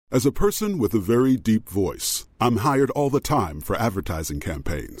As a person with a very deep voice, I'm hired all the time for advertising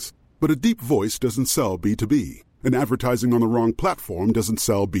campaigns. But a deep voice doesn't sell B2B, and advertising on the wrong platform doesn't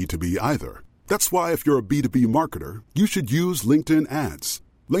sell B2B either. That's why if you're a B2B marketer, you should use LinkedIn ads.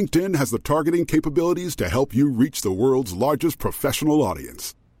 LinkedIn has the targeting capabilities to help you reach the world's largest professional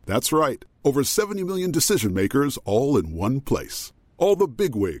audience. That's right, over 70 million decision makers all in one place. All the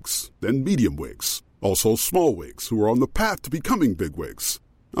big wigs, then medium wigs, also small wigs who are on the path to becoming big wigs.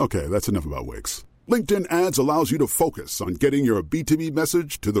 Okay, that's enough about wigs. LinkedIn ads allows you to focus on getting your B2B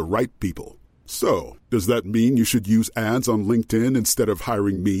message to the right people. So, does that mean you should use ads on LinkedIn instead of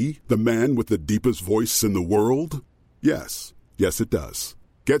hiring me, the man with the deepest voice in the world? Yes. Yes, it does.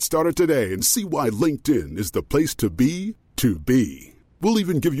 Get started today and see why LinkedIn is the place to be to be. We'll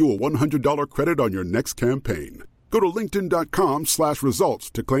even give you a $100 credit on your next campaign. Go to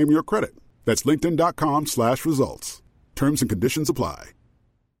linkedin.com/results to claim your credit. That's linkedin.com/results. Terms and conditions apply.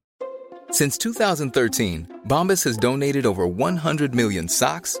 Since 2013, Bombas has donated over 100 million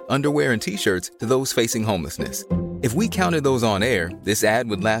socks, underwear, and T-shirts to those facing homelessness. If we counted those on air, this ad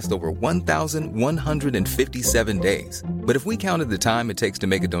would last over 1,157 days. But if we counted the time it takes to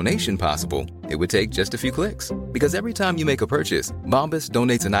make a donation possible, it would take just a few clicks. Because every time you make a purchase, Bombas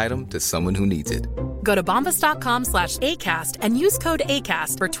donates an item to someone who needs it. Go to bombas.com/ACAST and use code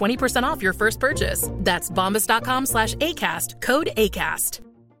ACAST for 20% off your first purchase. That's bombas.com/ACAST, code ACAST.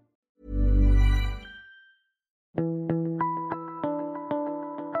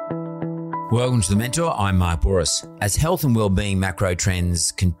 Welcome to The Mentor. I'm Mark Boris. As health and wellbeing macro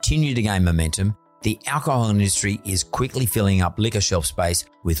trends continue to gain momentum, the alcohol industry is quickly filling up liquor shelf space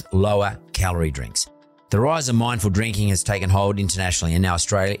with lower calorie drinks. The rise of mindful drinking has taken hold internationally, and now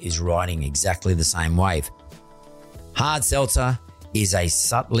Australia is riding exactly the same wave. Hard seltzer is a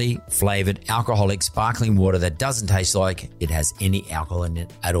subtly flavoured alcoholic sparkling water that doesn't taste like it has any alcohol in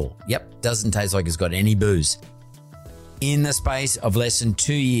it at all. Yep, doesn't taste like it's got any booze. In the space of less than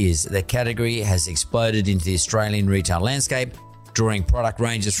 2 years, the category has exploded into the Australian retail landscape, drawing product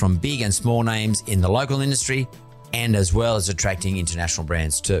ranges from big and small names in the local industry, and as well as attracting international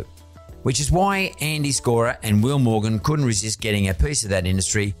brands too. Which is why Andy Scorer and Will Morgan couldn't resist getting a piece of that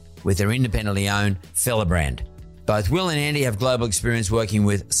industry with their independently owned FELLR brand. Both Will and Andy have global experience working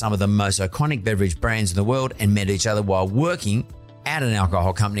with some of the most iconic beverage brands in the world and met each other while working at an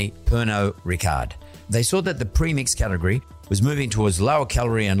alcohol company, Pernod Ricard. They saw that the premix category was moving towards lower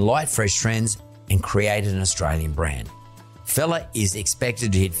calorie and light fresh trends and created an Australian brand. FELLR is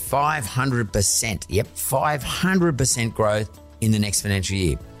expected to hit 500%, 500% growth in the next financial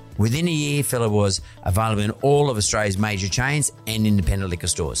year. Within a year, FELLR was available in all of Australia's major chains and independent liquor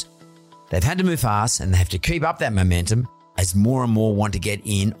stores. They've had to move fast and they have to keep up that momentum as more and more want to get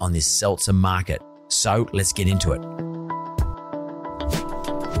in on this seltzer market. So let's get into it.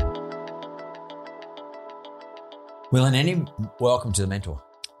 Will and Andy, welcome to The Mentor.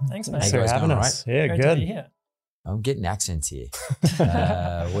 Thanks, mate. Thanks for having us. Right? Yeah, great good. To be here. I'm getting accents here.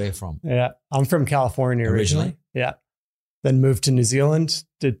 Where from? Yeah, I'm from California originally. Yeah. Then moved to New Zealand,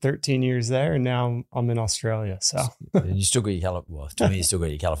 did 13 years there, and now I'm in Australia. So you still got your you still got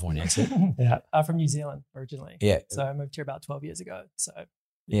your California accent. Yeah. I'm from New Zealand originally. Yeah. So I moved here about 12 years ago. So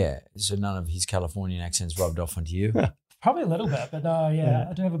yeah. So none of his Californian accents rubbed off onto you? Probably a little bit, but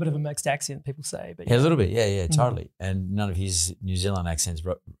I do have a bit of a mixed accent, people say. But yeah, a little bit. Yeah, totally. And none of his New Zealand accents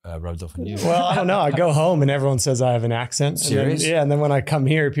rubbed off on you. Well, I don't know. I go home and everyone says I have an accent. Serious? And then when I come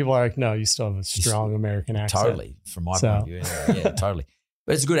here, people are like, no, you still have a strong American accent. Totally. From my point of view. Yeah, totally.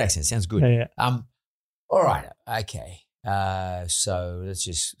 But it's a good accent. Sounds good. Yeah. All right. Okay. So let's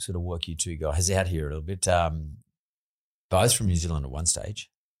just sort of work you two guys out here a little bit. Both from New Zealand at one stage.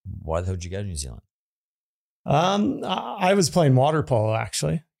 Why the hell did you go to New Zealand? I was playing water polo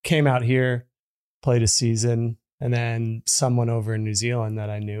actually. Came out here, played a season, and then someone over in New Zealand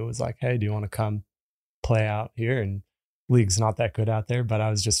that I knew was like, "Hey, do you want to come play out here?" And league's not that good out there, but I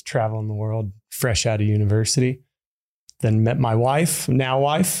was just traveling the world, fresh out of university. Then met my wife,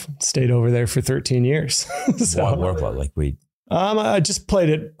 stayed over there for 13 years. So, why water polo? Like I just played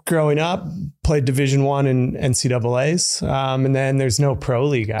it growing up, played Division I and NCAAs, and then there's no pro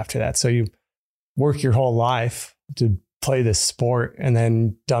league after that, so you work your whole life to play this sport and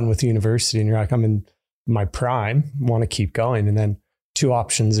then done with university and you're like, I'm in my prime, want to keep going. And then two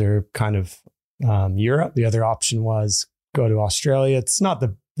options are kind of Europe. The other option was go to Australia. It's not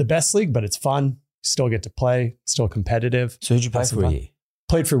the best league, but it's fun. Still get to play, still competitive. So who'd you play for a year?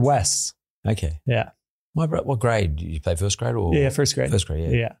 Played for Wests. Okay. Yeah. What grade? Did you play first grade or? Yeah, first grade. First grade,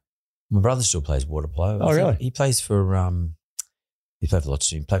 yeah. My brother still plays water polo. Oh, really? He plays for, he played for lots of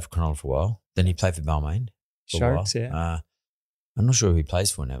teams. He played for Cronulla for a while. Then he played for Balmain. Sharks, yeah. I'm not sure who he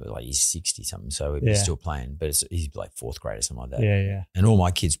plays for now, but like he's 60 something, so he's still playing. But he's like fourth grade or something like that. Yeah. And all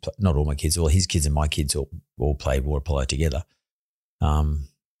my kids, not all my kids, all his kids and my kids all play water polo together. I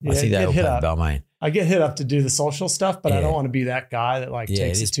think they all play Balmain. I get hit up to do the social stuff, but I don't want to be that guy that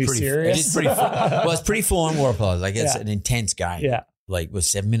takes it too serious. It is pretty well, it's pretty full on water polo. Like it's an intense game. Yeah. Like it was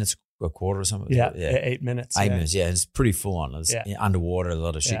 7 minutes a quarter or something. Yeah. 8 minutes. 8 minutes. Yeah. It's pretty full on. It's underwater, a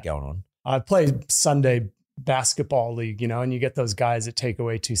lot of shit going on. I play Sunday basketball league, and you get those guys that take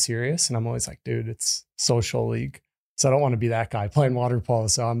away too serious. And I'm always like, dude, it's social league. So I don't want to be that guy playing water polo.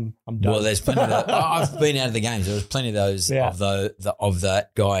 So I'm done. Well, there's plenty of that. I've been out of the games. There was plenty of those of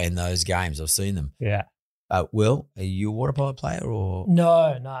that guy in those games. I've seen them. Yeah. Will, are you a water polo player or? No,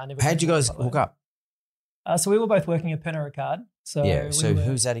 I never. How'd you guys hook up? So we were both working at Pernod Ricard. So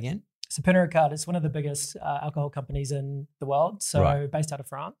who's that again? So Pernod Ricard is one of the biggest alcohol companies in the world. So based out of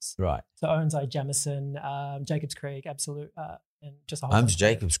France. Right. So owns like Jameson, Jacobs Creek, Absolute, and just a whole. Owns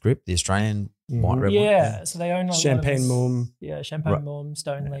Jacobs Creek, the Australian wine. Yeah. So they own a Champagne Moom. Yeah, Champagne Moom,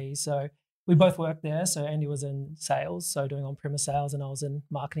 Stoneleigh. So we both worked there. So Andy was in sales, so doing on-premise sales, and I was in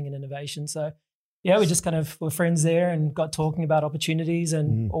marketing and innovation. So yeah, we just kind of were friends there and got talking about opportunities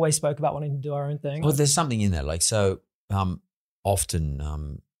and always spoke about wanting to do our own thing. Well, there's something in that. Like, so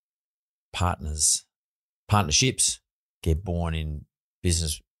often partnerships get born in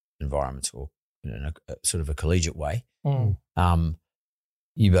business environments or in a sort of a collegiate way.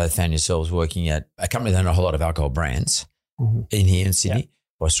 You both found yourselves working at a company that had a whole lot of alcohol brands in here in Sydney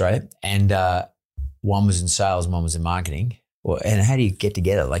or Australia, and one was in sales, one was in marketing. And how do you get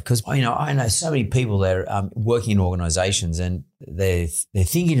together? Like, because I know so many people that are working in organisations and they're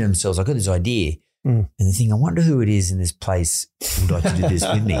thinking to themselves, "I've got this idea," and they think, "I wonder who it is in this place who would like to do this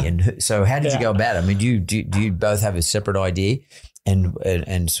with me." And so, how did you go about it? I mean, do you both have a separate idea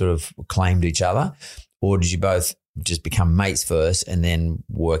and sort of claimed each other, or did you both just become mates first and then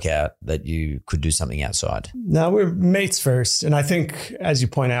work out that you could do something outside? No, we're mates first. And I think, as you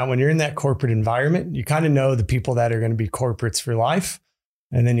point out, when you're in that corporate environment, you kind of know the people that are going to be corporates for life.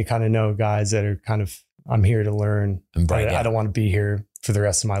 And then you kind of know guys that are kind of, I'm here to learn. I don't want to be here for the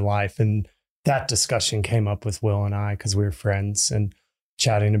rest of my life. And that discussion came up with Will and I because we were friends and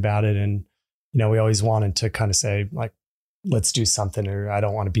chatting about it. And, we always wanted to kind of say, like, let's do something, or I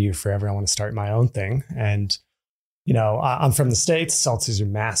don't want to be here forever. I want to start my own thing. And I'm from the States. Seltzers are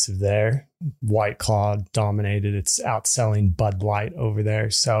massive there. White Claw dominated. It's outselling Bud Light over there.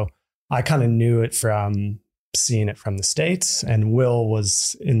 So I kind of knew it from seeing it from the States. And Will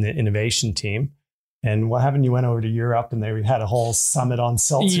was in the innovation team. And what happened? You went over to Europe and they had a whole summit on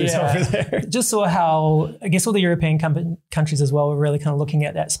seltzers over there. Just saw how, I guess, all the European countries as well were really kind of looking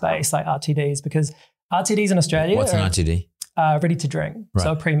at that space, like RTDs, because RTDs in Australia. What's an RTD? Ready to drink,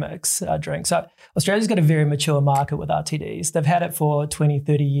 so a premix drink. So Australia's got a very mature market with RTDs. They've had it for 20,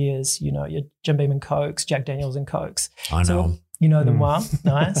 30 years. Your Jim Beam and Cokes, Jack Daniels and Cokes. I know them. You know them well.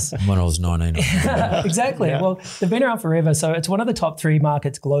 Nice. When I was 19. Exactly. Yeah. Well, they've been around forever. So it's one of the top 3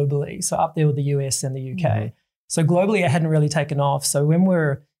 markets globally. So up there with the US and the UK. So globally, it hadn't really taken off. So when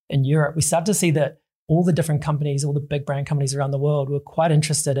we're in Europe, we started to see that all the different companies, all the big brand companies around the world were quite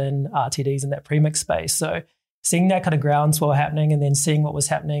interested in RTDs in that premix space. So seeing that kind of groundswell happening, and then seeing what was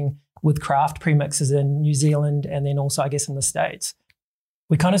happening with craft premixes in New Zealand and then also, I guess, in the States,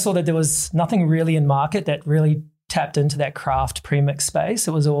 we kind of saw that there was nothing really in market that really tapped into that craft premix space.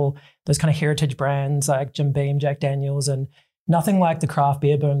 It was all those kind of heritage brands like Jim Beam, Jack Daniels, and nothing like the craft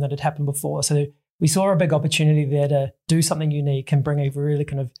beer boom that had happened before. So we saw a big opportunity there to do something unique and bring a really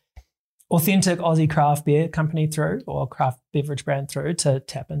kind of authentic Aussie craft beer company through, or craft beverage brand through, to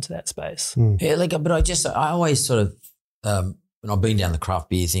tap into that space. Yeah, but I always sort of, and I've been down the craft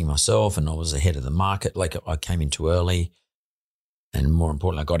beer thing myself, and I was ahead of the market. Like, I came in too early, and more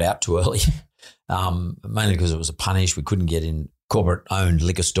importantly, I got out too early, mainly because it was a punish. We couldn't get in corporate-owned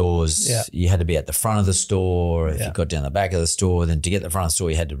liquor stores. Yeah. You had to be at the front of the store. If you got down the back of the store, then to get to the front of the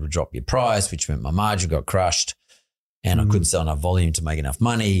store, you had to drop your price, which meant my margin got crushed. And I couldn't sell enough volume to make enough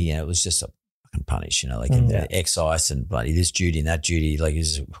money. And it was just a fucking punish, excise and bloody this duty and that duty. Like,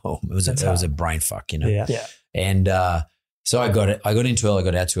 it was a brain fuck, Yeah. And so I got in too early, I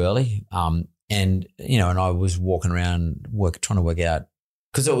got out too early. And I was walking around trying to work out,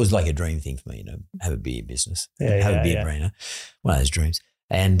 because it was like a dream thing for me, have a beer business, have a beer brand, one of those dreams.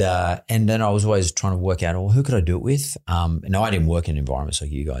 And then I was always trying to work out, who could I do it with? No, I didn't work in environments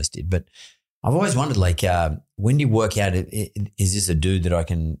like you guys did, but I've always wondered, like, when do you work out, is this a dude that I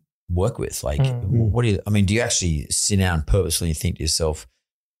can work with? Like, do you actually sit down purposely and think to yourself,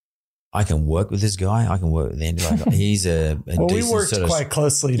 I can work with this guy. I can work with Andy. Like, he's a well, we worked quite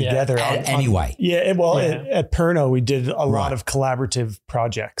closely together. Anyway. At Pernod, we did a lot of collaborative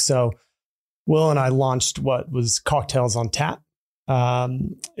projects. So Will and I launched what was Cocktails on Tap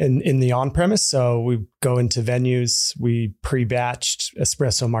in the on-premise. So we go into venues, we pre-batched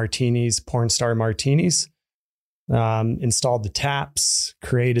espresso martinis, porn star martinis, installed the taps,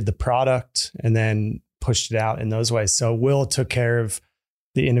 created the product, and then pushed it out in those ways. So Will took care of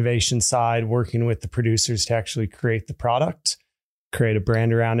the innovation side, working with the producers to actually create the product, create a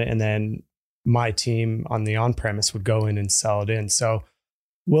brand around it. And then my team on the on-premise would go in and sell it in. So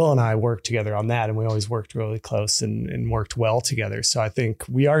Will and I worked together on that, and we always worked really close and worked well together. So I think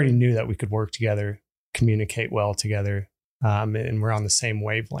we already knew that we could work together, communicate well together, and we're on the same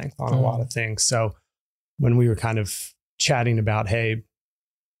wavelength on a lot of things. So when we were kind of chatting about, hey,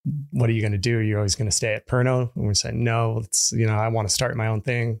 what are you going to do? You're always going to stay at Pernod? And we're saying, no, it's, I want to start my own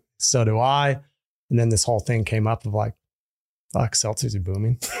thing. So do I. And then this whole thing came up of like, fuck, seltzers are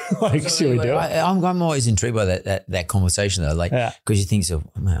booming. Like, should we do it? I'm always intrigued by that conversation though. Like, because you think, so,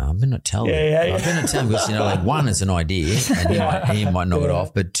 man, I better not tell him. I better not tell him because, like, one, it's an idea and he might knock it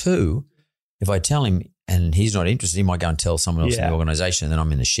off. But two, if I tell him and he's not interested, he might go and tell someone else in the organization and then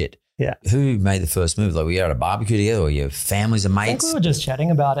I'm in the shit. Yeah. Who made the first move? Like, were you at a barbecue together or your families and mates? I think we were just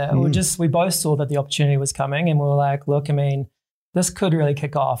chatting about it. We both saw that the opportunity was coming and we were like, look, I mean, this could really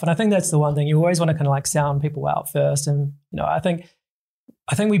kick off. And I think that's the one thing you always want to kind of like sound people out first. And, I think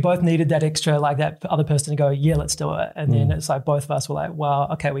we both needed that extra, like that other person to go, yeah, let's do it. And then it's like both of us were like, well,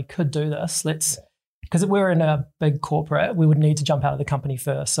 okay, we could do this. Because if we were in a big corporate, we would need to jump out of the company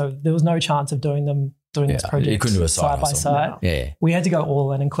first. So there was no chance of doing this project you couldn't do a side by side. No. Yeah. We had to go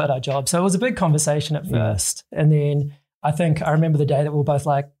all in and quit our job. So it was a big conversation at first. And then I remember the day that we were both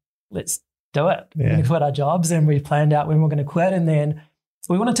like, let's do it. We're going to quit our jobs, and we planned out when we were going to quit. And then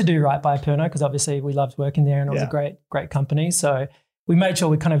we wanted to do right by Pernod because obviously we loved working there and it was a great, great company. So we made sure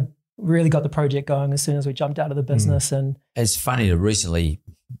we kind of really got the project going as soon as we jumped out of the business. And it's funny that recently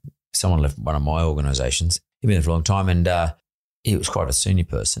someone left one of my organizations. He'd been there for a long time and he was quite a senior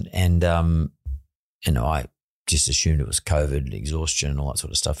person. And, I just assumed it was COVID, exhaustion, all that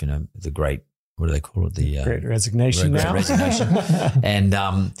sort of stuff, the great, what do they call it? The great resignation now. Great resignation.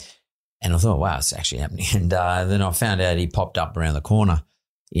 And I thought, wow, it's actually happening. And then I found out he popped up around the corner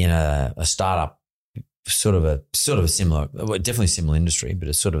in a startup, sort of a similar, well, definitely similar industry, but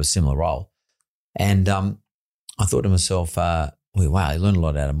it's sort of a similar role. And I thought to myself, wow, I learned a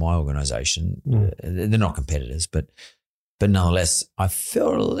lot out of my organization. They're not competitors, but nonetheless, I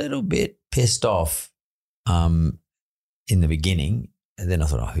felt a little bit pissed off in the beginning. And then I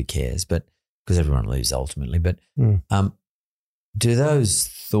thought, who cares? But because everyone leaves ultimately. But do those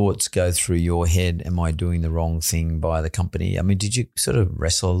thoughts go through your head? Am I doing the wrong thing by the company? I mean, did you sort of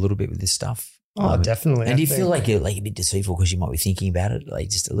wrestle a little bit with this stuff? Oh, definitely. And do you feel like you're like a bit deceitful because you might be thinking about it, like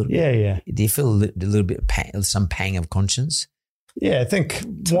just a little bit? Yeah. Do you feel a little bit of some pang of conscience? Yeah, I think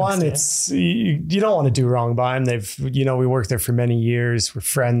one, it's you don't want to do wrong by them. We worked there for many years. We're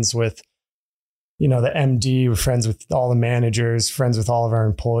friends with, the MD. We're friends with all the managers, friends with all of our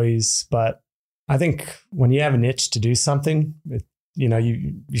employees. But I think when you have an itch to do something,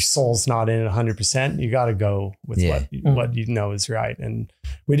 your soul's not in it 100%. You got to go with what you know is right. And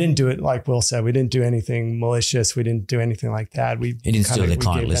we didn't do it, like Will said, we didn't do anything malicious. We didn't do anything like that. You didn't steal the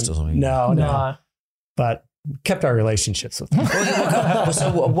client list or something? No. But kept our relationships with them.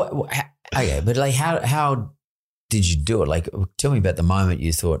 But like how did you do it? Like, tell me about the moment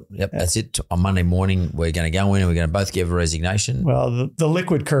you thought, that's it. On Monday morning, we're going to go in and we're going to both give a resignation. Well, the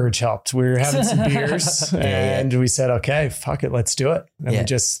liquid courage helped. We were having some beers and we said, okay, fuck it, let's do it. And we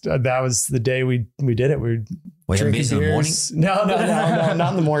just, that was the day we did it. We were drinking beers. In the morning? No,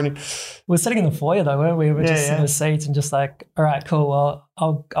 not in the morning. We were sitting in the foyer though, weren't we? We were just in the seats and just like, all right, cool. Well,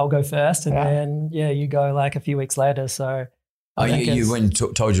 I'll go first. And then, you go like a few weeks later. So you went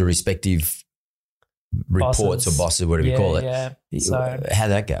and told your respective reports or bosses, whatever you call it. Yeah. So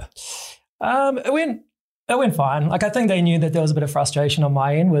how'd that go? It went fine. Like I think they knew that there was a bit of frustration on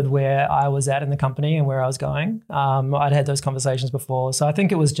my end with where I was at in the company and where I was going. I'd had those conversations before. So I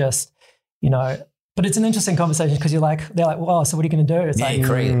think it was just, but it's an interesting conversation because they're like, well, so what are you going to do? It's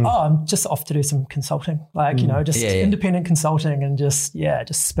I'm just off to do some consulting, independent consulting and just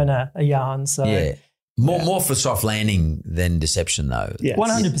spin a yarn. So More for soft landing than deception though.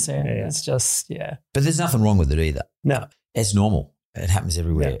 100%. It's just, But there's nothing wrong with it either. No. It's normal. It happens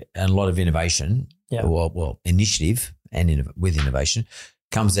everywhere. Yeah. And a lot of innovation, initiative and with innovation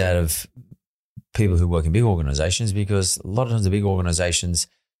comes out of people who work in big organizations because a lot of times the big organizations,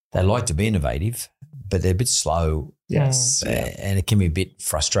 they like to be innovative, but they're a bit slow. Yes. And it can be a bit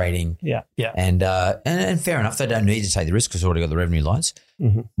frustrating. Yeah. And fair enough, they don't need to take the risk because they've already got the revenue lines.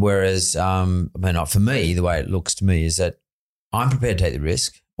 Mm-hmm. Whereas, for me, the way it looks to me is that I'm prepared to take the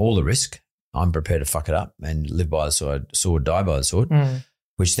risk, all the risk. I'm prepared to fuck it up and live by the sword, die by the sword,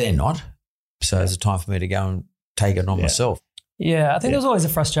 which they're not. So it's a time for me to go and take it on myself. Yeah, I think there's always a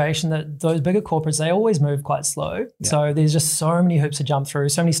frustration that those bigger corporates, they always move quite slow. Yeah. So there's just so many hoops to jump through,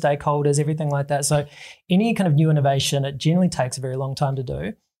 so many stakeholders, everything like that. So any kind of new innovation, it generally takes a very long time to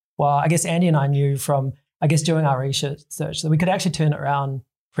do. Well, I guess Andy and I knew from, doing our research that we could actually turn it around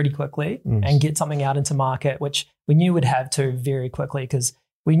pretty quickly and get something out into market, which we knew would have to very quickly because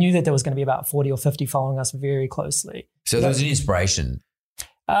we knew that there was going to be about 40 or 50 following us very closely. So there was an inspiration.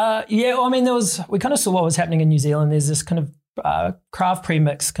 We kind of saw what was happening in New Zealand. There's this kind of craft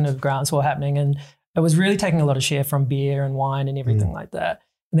premix kind of groundswell happening, and it was really taking a lot of share from beer and wine and everything like that.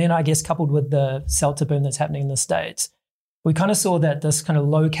 And then I guess coupled with the seltzer boom that's happening in the States, we kind of saw that this kind of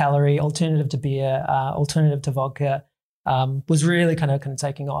low calorie alternative to beer, alternative to vodka was really kind of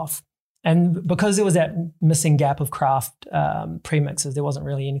taking off. And because there was that missing gap of craft premixes, there wasn't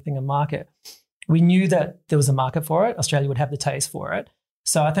really anything in market. We knew that there was a market for it. Australia would have the taste for it.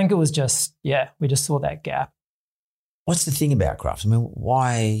 So I think it was just, we just saw that gap. What's the thing about craft? I mean,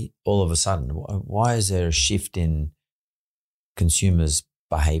 why all of a sudden, why is there a shift in consumers'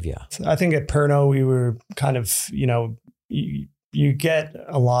 behavior? I think at Pernod, we were kind of, you get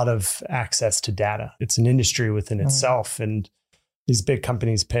a lot of access to data. It's an industry within itself. And these big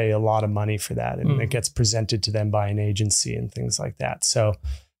companies pay a lot of money for that. And it gets presented to them by an agency and things like that. So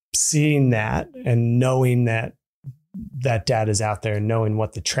seeing that and knowing that data is out there and knowing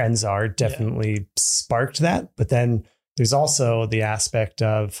what the trends are definitely sparked that. But then there's also the aspect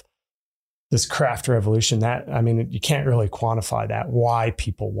of this craft revolution that, you can't really quantify that, why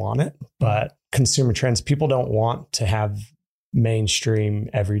people want it, but consumer trends, people don't want to have mainstream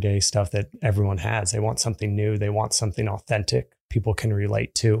everyday stuff that everyone has. They want something new. They want something authentic people can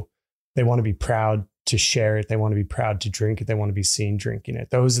relate to. They want to be proud to share it. They want to be proud to drink it. They want to be seen drinking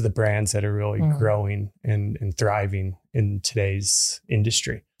it. Those are the brands that are really growing and thriving in today's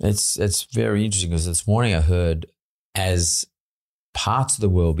industry. It's very interesting because this morning I heard as parts of the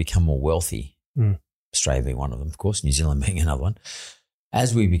world become more wealthy, Australia being one of them, of course, New Zealand being another one,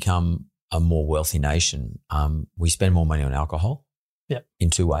 as we become a more wealthy nation, we spend more money on alcohol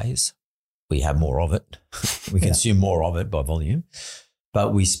in two ways. We have more of it. We consume more of it by volume,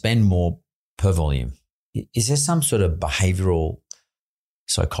 but we spend more per volume. Is there some sort of behavioral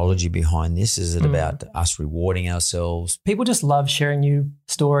psychology behind this? Is it about us rewarding ourselves? People just love sharing new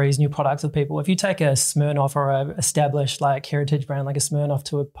stories, new products with people. If you take a Smirnoff or a established like heritage brand like a Smirnoff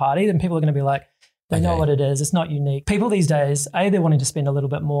to a party, then people are going to be like, they know what it is. It's not unique. People these days, they're wanting to spend a little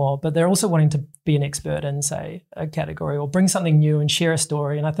bit more, but they're also wanting to be an expert in, say, a category or bring something new and share a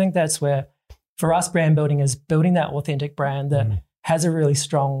story. And I think that's where, for us, brand building is building that authentic brand that has a really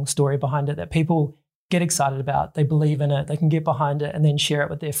strong story behind it that people get excited about. They believe in it. They can get behind it and then share it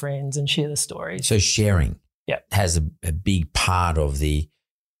with their friends and share the story. So sharing has a big part of the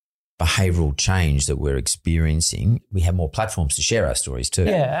behavioral change that we're experiencing. We have more platforms to share our stories too.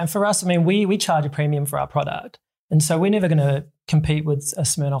 Yeah, and for us, we charge a premium for our product. And so we're never going to compete with a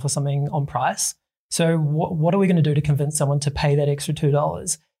Smirnoff or something on price. So what are we going to do to convince someone to pay that extra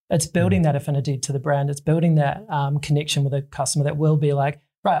 $2? It's building that affinity to the brand. It's building that connection with a customer that will be like,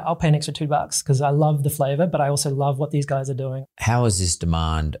 right, I'll pay an extra $2 because I love the flavor, but I also love what these guys are doing. How has this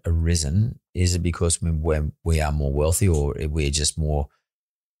demand arisen? Is it because we are more wealthy or we're just more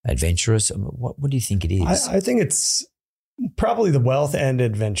adventurous? What do you think it is? I think it's probably the wealth and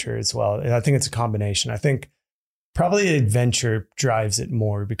adventure as well. And I think it's a combination. I think probably adventure drives it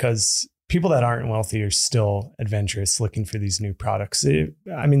more because people that aren't wealthy are still adventurous looking for these new products. The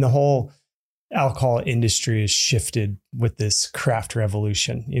whole alcohol industry has shifted with this craft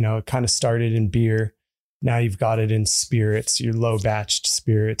revolution. It kind of started in beer. Now you've got it in spirits, your low batched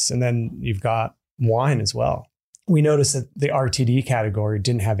spirits, and then you've got wine as well. We noticed that the RTD category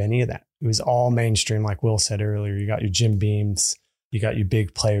didn't have any of that. It was all mainstream, like Will said earlier. You got your Jim Beams, you got your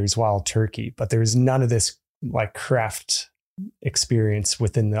big players, Wild Turkey, but there was none of this like craft experience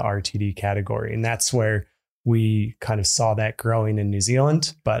within the RTD category. And that's where we kind of saw that growing in New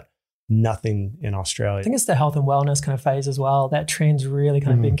Zealand, but nothing in Australia. I think it's the health and wellness kind of phase as well. That trend's really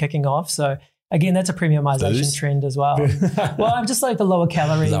kind of been kicking off. So again, that's a premiumization trend as well. Well, I'm just like the lower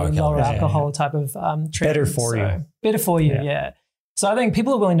cwer, lower alcohol type of trend. Better for you. Better for you, yeah. So I think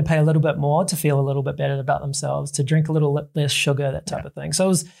people are willing to pay a little bit more to feel a little bit better about themselves, to drink a little less sugar, that type of thing.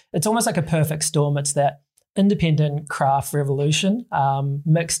 So it's almost like a perfect storm. It's that independent craft revolution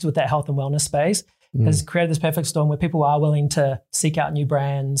mixed with that health and wellness space. has created this perfect storm where people are willing to seek out new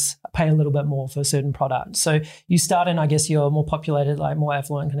brands, pay a little bit more for a certain product. So you start in, I guess, your more populated, like more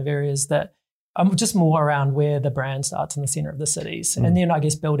affluent kind of areas that are just more around where the brand starts in the center of the cities. And then I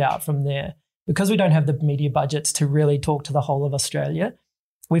guess build out from there. Because we don't have the media budgets to really talk to the whole of Australia,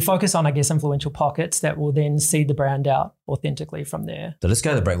 we focus on, I guess, influential pockets that will then seed the brand out authentically from there. So let's go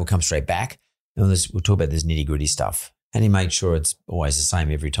to the break. We'll come straight back. And we'll talk about this nitty-gritty stuff. How do you make sure it's always the same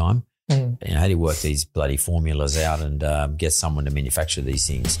every time? You know, how do you work these bloody formulas out and get someone to manufacture these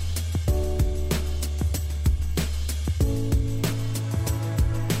things?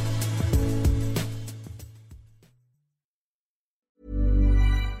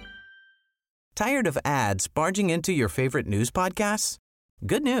 Tired of ads barging into your favorite news podcasts?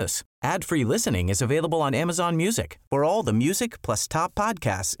 Good news. Ad-free listening is available on Amazon Music for all the music plus top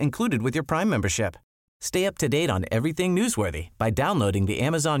podcasts included with your Prime membership. Stay up to date on everything newsworthy by downloading the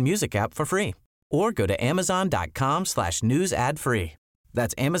Amazon Music app for free or go to amazon.com/news ad free.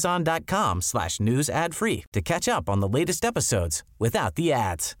 That's amazon.com/news ad free to catch up on the latest episodes without the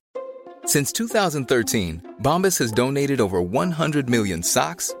ads. Since 2013, Bombas has donated over 100 million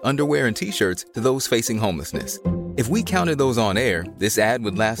socks, underwear, and T-shirts to those facing homelessness. If we counted those on air, this ad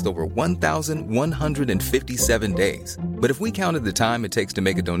would last over 1,157 days. But if we counted the time it takes to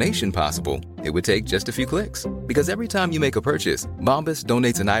make a donation possible, it would take just a few clicks. Because every time you make a purchase, Bombas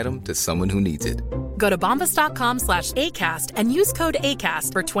donates an item to someone who needs it. Go to bombas.com/ACAST and use code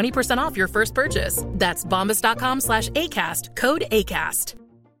ACAST for 20% off your first purchase. That's bombas.com/ACAST, code ACAST.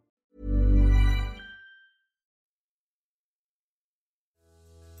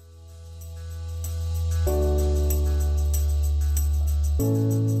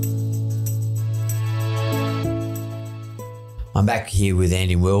 I'm back here with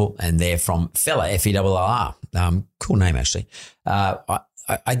Andy and Will, and they're from FELLR, FELLR. Cool name, actually. I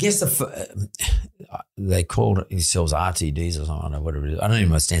guess they called themselves RTDs or something. I don't know what it is. I don't even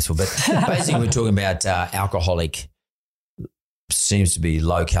know what it stands for. But basically, we're talking about alcoholic, seems to be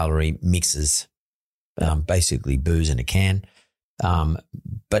low-calorie mixes, basically booze in a can.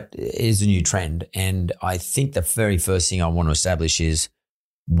 But it is a new trend. And I think the very first thing I want to establish is,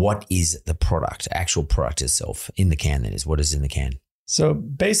 what is the product, actual product itself in the can? That is, what is in the can? So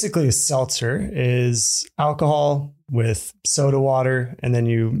basically a seltzer is alcohol with soda water, and then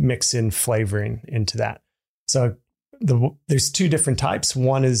you mix in flavoring into that. So there's two different types.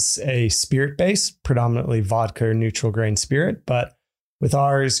 One is a spirit base, predominantly vodka or neutral grain spirit. But with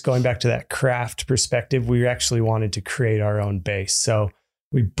ours, going back to that craft perspective, we actually wanted to create our own base. So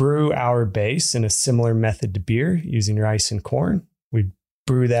we brew our base in a similar method to beer using rice and corn. We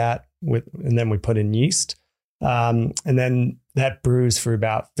brew that and then we put in yeast. And then that brews for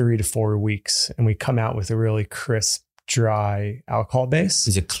about 3 to 4 weeks. And we come out with a really crisp, dry alcohol base.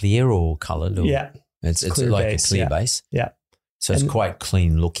 Is it clear or colored? Or? Yeah. It's like base, a clear base. Yeah. So it's quite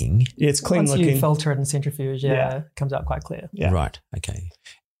clean looking. It's clean Once looking. you filter it in centrifuge, it comes out quite clear. Yeah. Right. Okay.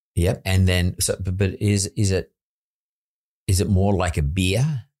 Yep. And then, but is it more like a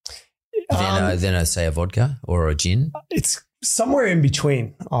beer than say a vodka or a gin? It's somewhere in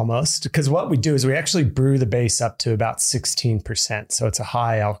between almost, because what we do is we actually brew the base up to about 16%. So it's a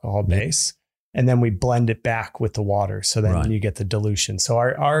high alcohol base. And then we blend it back with the water. So then you get the dilution. So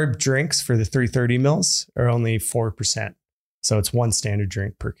our drinks for the 330 mils are only 4%. So it's one standard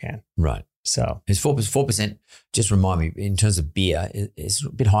drink per can. Right. So it's 4%. Just remind me, in terms of beer, it's a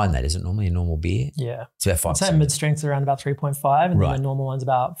bit higher than that, isn't it? Normally a normal beer? Yeah. It's about 5%. So mid-strength's around about 3.5 and then the normal one's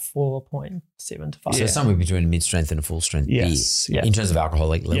about 4.7 to 5. So somewhere between a mid-strength and a full-strength beer in terms of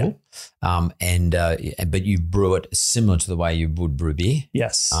alcoholic level. Yeah. But you brew it similar to the way you would brew beer?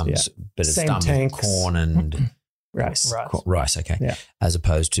 Yes. But it's Same done tanks. with corn and... Rice, okay. Yeah. As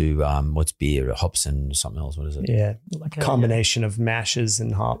opposed to what's beer, hops and something else. What is it? Yeah, like a combination of mashes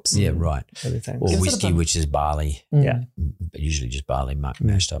and hops. Yeah, right. Everything. Or whiskey, which is barley. Yeah, but usually just barley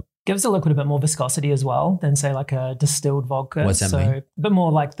mashed up. Gives the liquid a bit more viscosity as well than say like a distilled vodka. What's that mean? A bit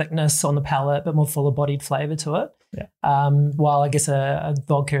more like thickness on the palate, a bit more fuller bodied flavor to it. Yeah. While I guess a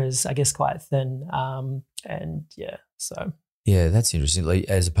vodka is quite thin. Yeah, that's interesting.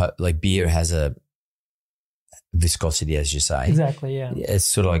 Like beer has a viscosity, as you say. Exactly, yeah. It's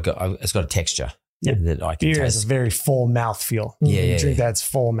sort of like it's got a texture that I can beer taste. has a very full mouthfeel. Yeah, drink that's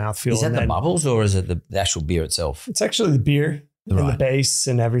full mouthfeel. Is that the bubbles or is it the actual beer itself? It's actually the beer and the base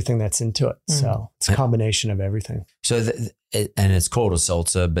and everything that's into it. So it's a combination of everything. So and it's called a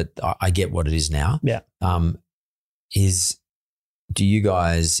seltzer, but I get what it is now. Yeah. Do you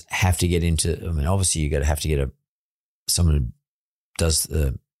guys have to get into? I mean, obviously you have to get someone who does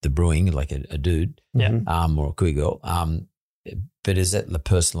the brewing, like a dude, or a cool girl. But is that the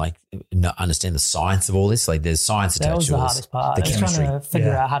person not understand the science of all this? Like there's science attached to it. That was the hardest part. I was trying to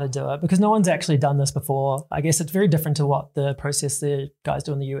figure out how to do it because no one's actually done this before. I guess it's very different to what the process the guys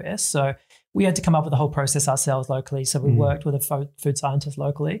do in the US. So we had to come up with the whole process ourselves locally. So we worked with a food scientist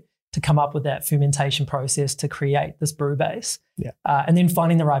locally to come up with that fermentation process to create this brew base. Yeah. And then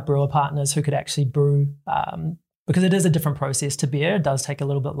finding the right brewer partners who could actually brew, because it is a different process to beer. It does take a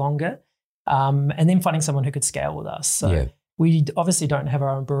little bit longer. And then finding someone who could scale with us. So we obviously don't have our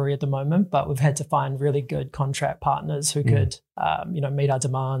own brewery at the moment, but we've had to find really good contract partners who could, meet our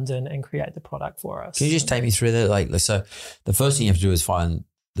demand and create the product for us. Can you just take me through that? So the first thing you have to do is find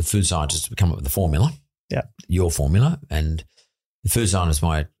the food scientist to come up with the formula. Yeah. Your formula. And the food scientist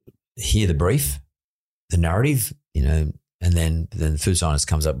might hear the brief, the narrative, and then the food scientist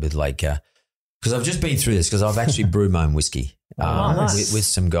comes up with because I've just been through this because I've actually brewed my own whiskey with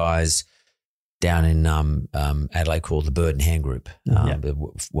some guys down in Adelaide called the Bird and Hand Group,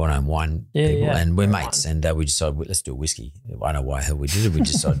 well-known wine people, and we're mates, and we decided let's do a whiskey. I don't know why the hell we did it. We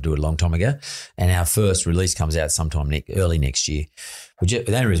decided to do it a long time ago, and our first release comes out sometime early next year.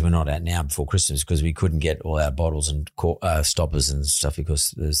 The only reason we're not out now before Christmas is because we couldn't get all our bottles and stoppers and stuff because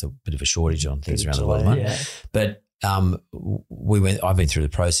there's a bit of a shortage on things around the world. But I've been through the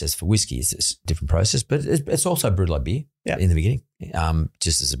process for whiskey. It's a different process, but it's also brewed like beer in the beginning.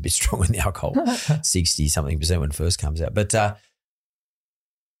 Just as a bit stronger in the alcohol, 60-something% when it first comes out. But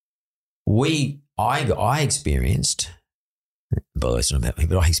I experienced, but it's not about me,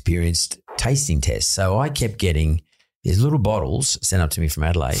 but I experienced tasting tests. So I kept getting these little bottles sent up to me from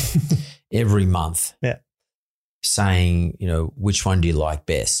Adelaide every month. Yeah. Saying, which one do you like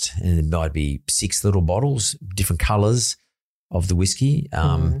best? And it might be 6 little bottles, different colours of the whiskey.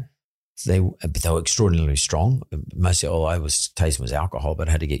 They were extraordinarily strong. Mostly all I was tasting was alcohol, but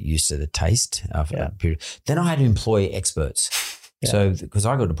I had to get used to the taste after that period. Then I had to employ experts. Yeah. So because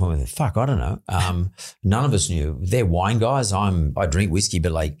I got to the point where, I don't know. None of us knew. They're wine guys. I drink whiskey,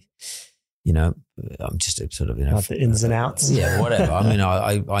 but I'm just a sort of, not the ins and outs. Yeah, whatever. I mean,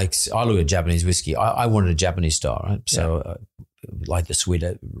 I look at Japanese whiskey. I wanted a Japanese style, right? So like the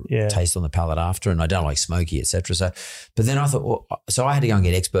sweeter taste on the palate after, and I don't like smoky, etc. So, but then I thought, so I had to go and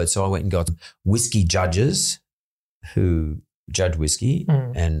get experts. So I went and got whiskey judges who judge whiskey,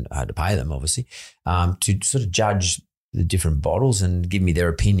 and I had to pay them obviously to sort of judge the different bottles and give me their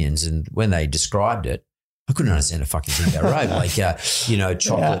opinions. And when they described it, I couldn't understand a fucking thing they wrote,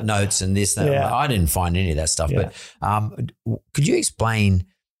 chocolate notes and this, that. Yeah. I didn't find any of that stuff. Yeah. But could you explain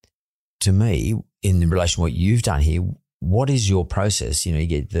to me in relation to what you've done here, what is your process? You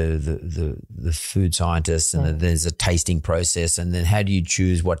get the food scientists and there's a tasting process, and then how do you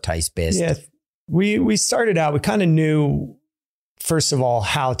choose what tastes best? Yeah, we started out, we kind of knew, first of all,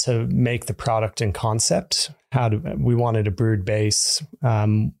 how to make the product and concept. We wanted a brewed base,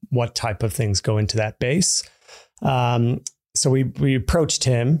 what type of things go into that base. So we approached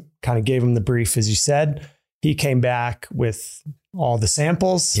him, kind of gave him the brief, as you said. He came back with all the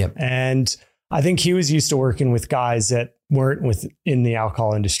samples. Yep. And I think he was used to working with guys that weren't within the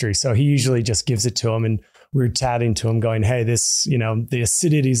alcohol industry. So he usually just gives it to him, and we were chatting to him going, hey, this, the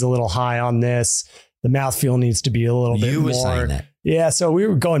acidity is a little high on this. The mouthfeel needs to be a little bit more. You were saying that. Yeah. So we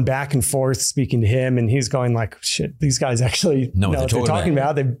were going back and forth speaking to him, and he's going like, shit, these guys actually know what they're talking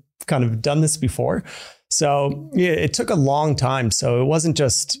about. They've kind of done this before. So it took a long time. So it wasn't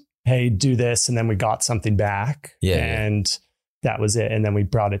just, hey, do this, and then we got something back. And that was it. And then we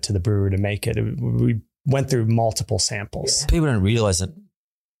brought it to the brewer to make it. We went through multiple samples. People don't realize that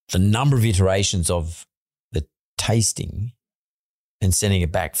the number of iterations of the tasting and sending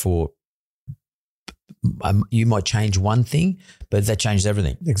it back for, you might change one thing, but that changes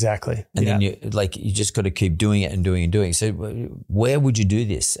everything. Exactly. And then you just got to keep doing it and doing and doing. So where would you do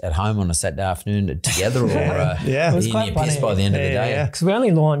this? At home on a Saturday afternoon together, or it was quite funny by the end of the day? Because we only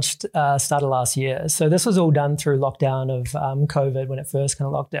launched started last year. So this was all done through lockdown of COVID when it first kind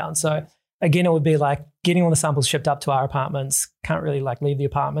of locked down. So again, it would be like getting all the samples shipped up to our apartments. Can't really leave the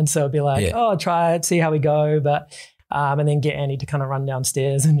apartment. So it'd be like, try it, see how we go. But and then get Andy to kind of run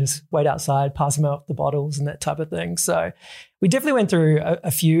downstairs and just wait outside, pass him out the bottles and that type of thing. So we definitely went through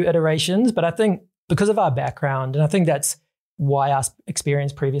a few iterations, but I think because of our background, and I think that's why our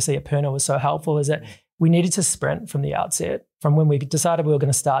experience previously at Pernod was so helpful, is that we needed to sprint from the outset. From when we decided we were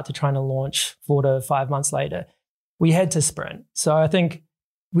going to start to trying to launch 4 to 5 months later, we had to sprint. So I think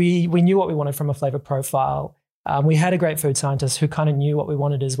we knew what we wanted from a flavor profile. We had a great food scientist who kind of knew what we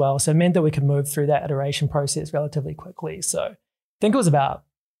wanted as well. So it meant that we could move through that iteration process relatively quickly. So I think it was about,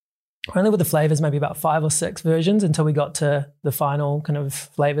 only with the flavors, maybe about 5 or 6 versions until we got to the final kind of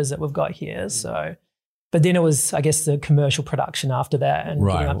flavors that we've got here. So But then it was, I guess, the commercial production after that, and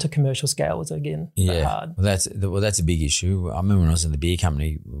getting up to commercial scale was again hard. Well, that's a big issue. I remember when I was in the beer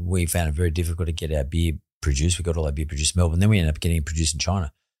company, we found it very difficult to get our beer produced. We got all our beer produced in Melbourne. Then we ended up getting it produced in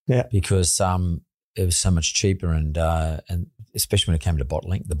China. Yeah, because it was so much cheaper, and especially when it came to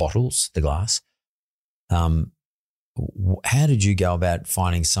bottling, the bottles, the glass. How did you go about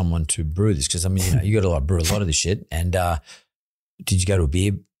finding someone to brew this? Because I mean, you got to brew a lot of this shit. And did you go to a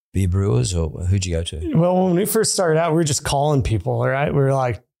beer brewers, or who'd you go to? Well, when we first started out, we were just calling people. All right, we were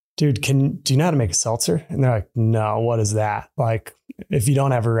like, "Dude, do you know how to make a seltzer?" And they're like, "No, what is that?" Like, if you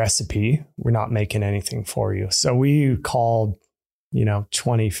don't have a recipe, we're not making anything for you. So we called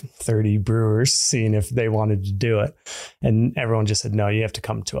 20, 30 brewers, seeing if they wanted to do it. And everyone just said, no, you have to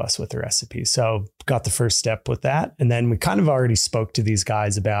come to us with a recipe. So got the first step with that. And then we kind of already spoke to these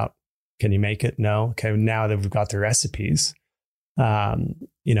guys about, can you make it? No. Okay. Now that we've got the recipes, sign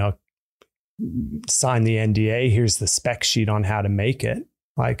the NDA. Here's the spec sheet on how to make it.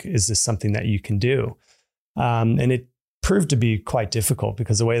 Like, is this something that you can do? And it proved to be quite difficult,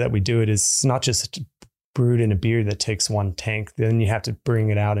 because the way that we do it is not just brewed in a beer that takes one tank. Then you have to bring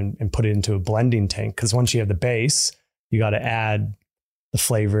it out and put it into a blending tank, because once you have the base, you got to add the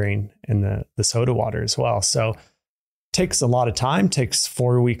flavoring and the soda water as well. So it takes a lot of time, takes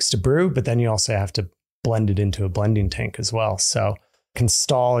 4 weeks to brew, but then you also have to blend it into a blending tank as well. So it can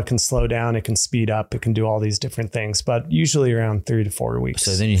stall, it can slow down, it can speed up, it can do all these different things, but usually around 3 to 4 weeks.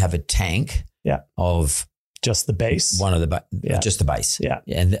 So then you have a tank of just the base. Just the base. Yeah.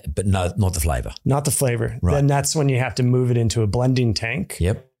 But no, not the flavor. Not the flavor. Right. Then that's when you have to move it into a blending tank.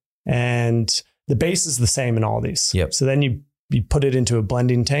 Yep. And the base is the same in all these. Yep. So then you put it into a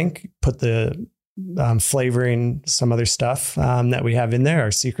blending tank, put the flavoring, some other stuff that we have in there,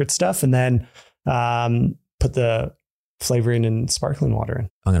 our secret stuff, and then put the flavoring and sparkling water in.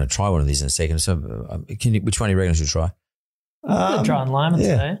 I'm going to try one of these in a second. So which one do you reckon I should try? Dry and lime, I'd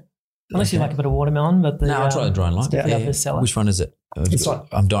say. Unless you like a bit of watermelon, but I'll try the dry and lime. Bestseller. Which one is it?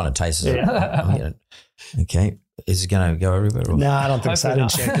 I'm dying to taste it. Yeah. Okay. Is it going to go everywhere? Or? No, I don't think so. I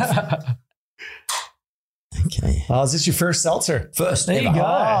didn't shake it. Okay. Oh, is this your first seltzer? First there ever. You go.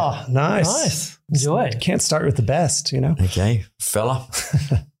 Oh, nice. Enjoy. You can't start with the best, Okay.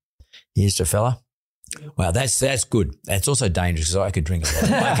 FELLR. Here's to FELLR. Wow, that's good. That's also dangerous, because I could drink a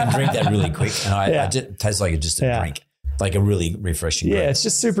lot. I can drink that really quick, and it tastes like it's just a drink. Like a really refreshing drink. Yeah, it's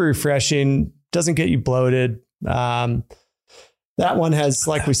just super refreshing. Doesn't get you bloated. That one has,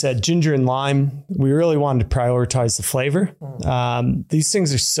 like we said, ginger and lime. We really wanted to prioritize the flavor. These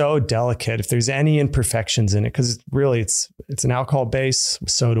things are so delicate. If there's any imperfections in it, because really it's an alcohol base with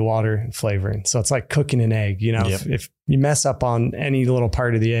soda water and flavoring. So it's like cooking an egg. If you mess up on any little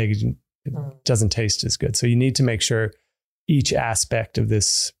part of the egg, it doesn't taste as good. So you need to make sure each aspect of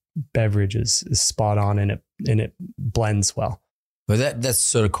this beverage is spot on, and it blends well. Well, that's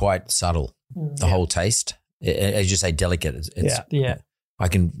sort of quite subtle. The whole taste, as you say, delicate. I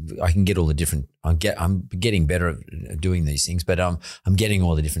can get all the different. I'm getting better at doing these things, but I'm getting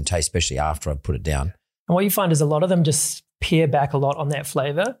all the different tastes, especially after I put it down. And what you find is a lot of them just pare back a lot on that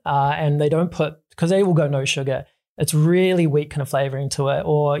flavor, and they don't because they will go no sugar. It's really weak kind of flavoring to it,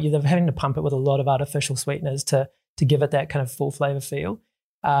 or you're having to pump it with a lot of artificial sweeteners to give it that kind of full flavor feel.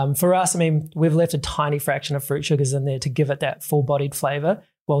 For us, I mean, we've left a tiny fraction of fruit sugars in there to give it that full-bodied flavor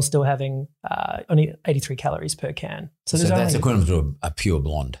while still having only 83 calories per can. So that's equivalent to a pure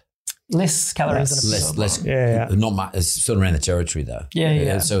blonde. Less calories than a pure blonde. Yeah. Not much. It's sort of around the territory, though.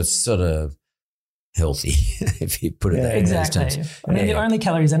 Yeah. So it's sort of healthy, if you put it that exactly. in those terms. I mean, the only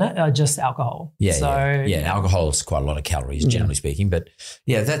calories in it are just alcohol. Alcohol is quite a lot of calories, generally speaking. But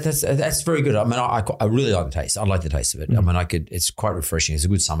that's very good. I mean, I really like the taste. I like the taste of it. I mean, it's quite refreshing. It's a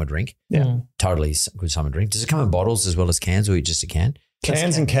good summer drink. Yeah, totally good summer drink. Does it come in bottles as well as cans, or just a can?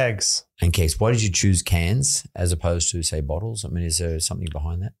 Cans and kegs. And kegs. Why did you choose cans as opposed to, say, bottles? I mean, is there something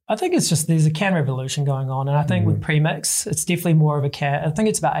behind that? I think it's just there's a can revolution going on. And I think with premix, it's definitely more of a can. I think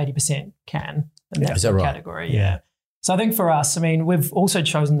it's about 80% can in that category. Yeah. So I think for us, I mean, we've also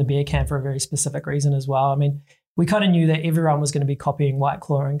chosen the beer can for a very specific reason as well. I mean, we kind of knew that everyone was going to be copying White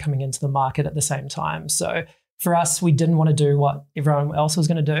Claw and coming into the market at the same time. So for us, we didn't want to do what everyone else was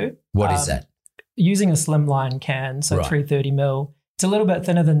going to do. What is that? Using a slimline can, so 330 ml. It's a little bit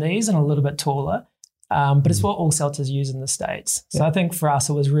thinner than these and a little bit taller, but it's what all seltzers use in the States. So I think for us,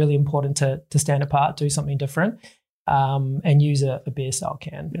 it was really important to stand apart, do something different, and use a beer style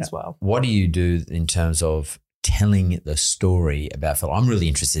can as well. What do you do in terms of telling the story about FELLR? I'm really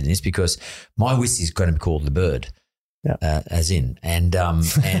interested in this because my whiskey is going to be called The Bird. As in, so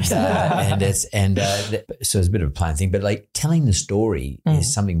it's a bit of a plain thing, but like telling the story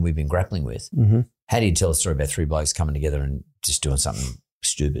is something we've been grappling with. How do you tell a story about three blokes coming together and just doing something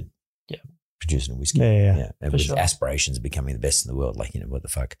stupid? Yeah. Producing a whiskey. Yeah. And with aspirations of becoming the best in the world. Like, what the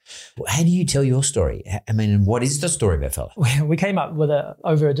fuck? How do you tell your story? I mean, what is the story about FELLR? We came up with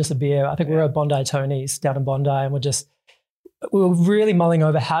over just a beer. I think we were at Bondi Tony's down in Bondi, and we were really mulling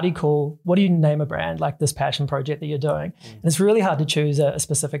over what do you name a brand like this passion project that you're doing? And it's really hard to choose a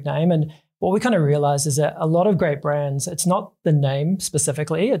specific name. And what we kind of realized is that a lot of great brands, it's not the name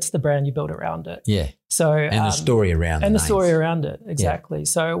specifically, it's the brand you build around it. Yeah. So and the story around it. And the story around it, exactly. Yeah.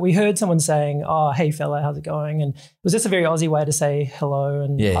 So we heard someone saying, "Oh, hey FELLR, how's it going?" And it was just a very Aussie way to say hello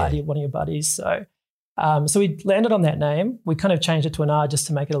and hi to one of your buddies. So so we landed on that name. We kind of changed it to an R just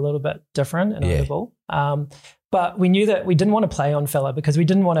to make it a little bit different and audible. But we knew that we didn't want to play on FELLR because we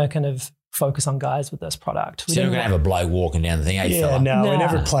didn't want to kind of focus on guys with this product. So you're not going to have a bloke walking down the thing, hey, FELLR? No, we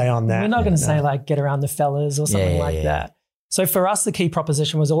never play on that. We're not going to say like get around the fellas or something like that. So for us, the key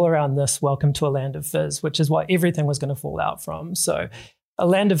proposition was all around this welcome to a land of fizz, which is what everything was going to fall out from. So a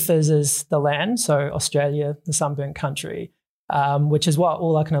land of fizz is the land, so Australia, the sunburnt country, which is what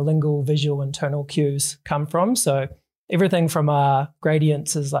all our kind of lingual, visual, internal cues come from. So everything from our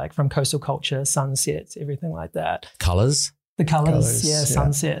gradients is like from coastal culture, sunsets, everything like that. Colours? The colours,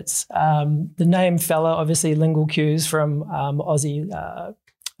 sunsets. The name FELLR, obviously lingual cues from Aussie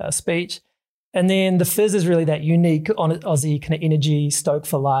speech. And then the fizz is really that unique Aussie kind of energy, stoke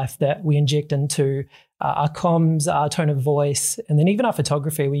for life that we inject into our comms, our tone of voice, and then even our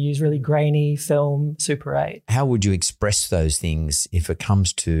photography. We use really grainy film, Super 8. How would you express those things if it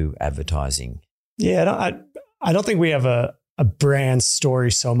comes to advertising? Yeah, I don't think we have a brand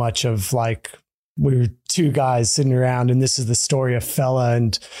story so much of like we were two guys sitting around and this is the story of FELLR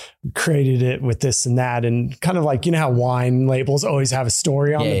and we created it with this and that. And kind of like, how wine labels always have a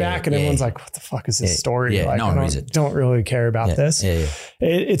story on the back and everyone's like, what the fuck is this story? Yeah, like, no one reads it. Don't really care about this.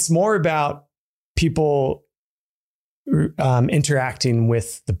 It's more about people interacting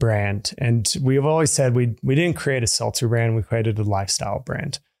with the brand. And we've always said we didn't create a seltzer brand, we created a lifestyle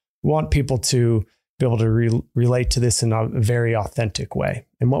brand. We want people to be able to relate to this in a very authentic way.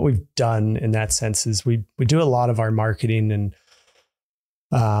 And what we've done in that sense is we do a lot of our marketing and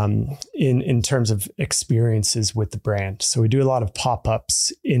in terms of experiences with the brand. So we do a lot of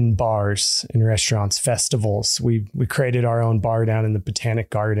pop-ups in bars, in restaurants, festivals. We created our own bar down in the Botanic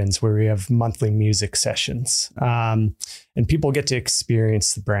Gardens where we have monthly music sessions. And people get to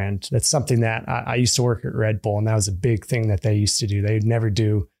experience the brand. That's something that I used to work at Red Bull, and that was a big thing that they used to do. They would never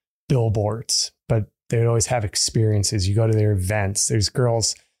do billboards, but they would always have experiences. You go to their events, there's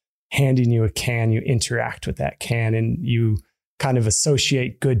girls handing you a can, you interact with that can and you kind of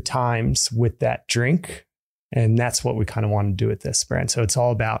associate good times with that drink. And that's what we kind of want to do with this brand. So it's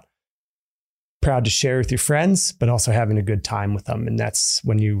all about proud to share with your friends, but also having a good time with them. And that's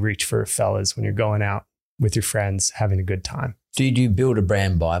when you reach for FELLRs, when you're going out with your friends, having a good time. Do you build a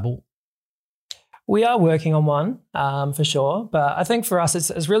brand Bible? We are working on one for sure. But I think for us,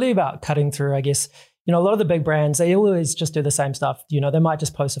 it's really about cutting through, I guess. A lot of the big brands, they always just do the same stuff. They might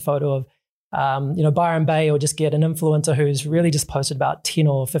just post a photo of, Byron Bay or just get an influencer who's really just posted about 10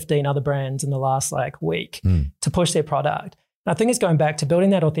 or 15 other brands in the last week to push their product. And I think it's going back to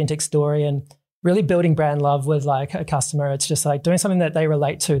building that authentic story and really building brand love with a customer. It's just doing something that they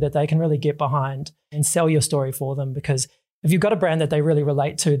relate to, that they can really get behind and sell your story for them. Because if you've got a brand that they really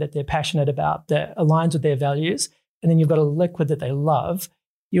relate to, that they're passionate about, that aligns with their values, and then you've got a liquid that they love,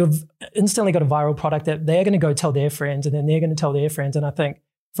 you've instantly got a viral product that they're going to go tell their friends, and then they're going to tell their friends. And I think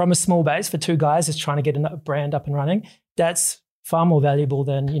from a small base for two guys just trying to get a brand up and running, that's far more valuable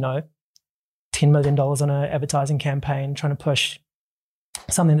than, $10 million on an advertising campaign trying to push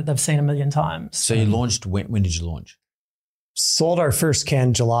something that they've seen a million times. So you launched, when did you launch? Sold our first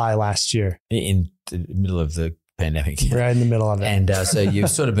can July last year. In the middle of the pandemic. Right in the middle of it. And so you've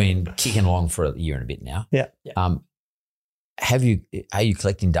sort of been kicking along for a year and a bit now. Yeah. Are you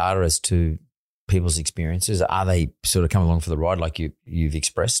collecting data as to people's experiences? Are they sort of coming along for the ride like you've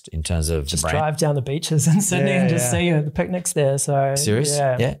expressed in terms of just the brand? Drive down the beaches in Sydney and just see the picnics there. So serious?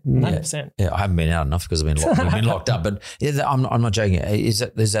 Yeah. 100%. Yeah, I haven't been out enough because we've been locked up. But I'm not joking. Is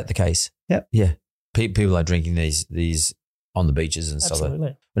that the case? Yep. Yeah. People are drinking these on the beaches and stuff.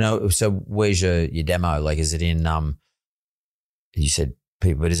 Absolutely. No, so where's your demo? Is it in? You said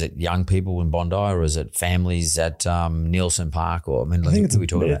people, but is it young people in Bondi or is it families at Nielsen Park? Or I think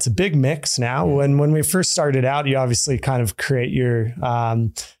it's a big mix now. Yeah. When we first started out, you obviously kind of create your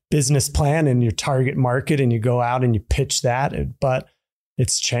business plan and your target market, and you go out and you pitch that. But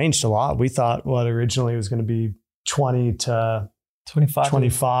it's changed a lot. We thought originally it was going to be 20 to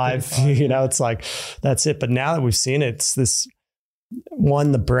 25. It's that's it. But now that we've seen it, it's this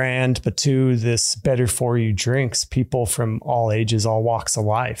one, the brand, but two, this better for you drinks, people from all ages, all walks of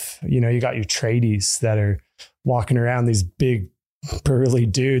life. You know, you got your tradies that are walking around, these big burly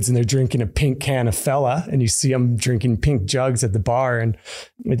dudes, and they're drinking a pink can of FELLR, and you see them drinking pink jugs at the bar. And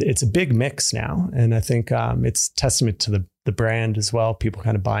it's a big mix now. And I think it's testament to the brand as well. People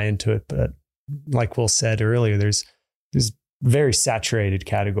kind of buy into it. But like Will said earlier, there's very saturated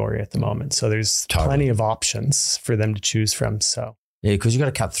category at the moment. So there's plenty of options for them to choose from. So yeah, because you got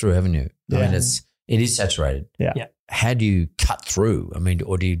to cut through, haven't you? Yeah. I mean, it is saturated. Yeah. How do you cut through? I mean,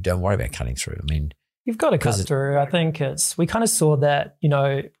 or don't worry about cutting through? I mean, you've got to cut through. I think we kind of saw that, you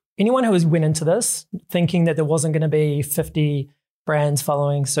know, anyone who went into this thinking that there wasn't going to be 50 brands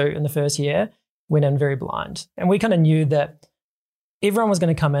following suit in the first year went in very blind. And we kind of knew that everyone was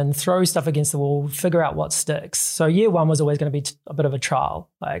going to come in, throw stuff against the wall, figure out what sticks. So year one was always going to be a bit of a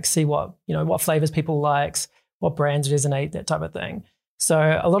trial, like see what flavors people likes, what brands resonate, that type of thing.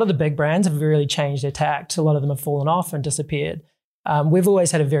 So a lot of the big brands have really changed their tact. A lot of them have fallen off and disappeared. We've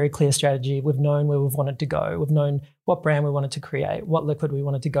always had a very clear strategy. We've known where we've wanted to go. We've known what brand we wanted to create, what liquid we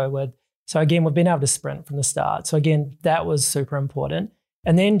wanted to go with. So again, we've been able to sprint from the start. So again, that was super important.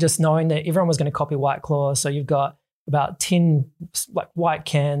 And then just knowing that everyone was going to copy White Claw. So you've got about 10 like white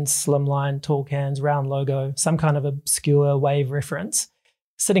cans, slimline, tall cans, round logo, some kind of obscure wave reference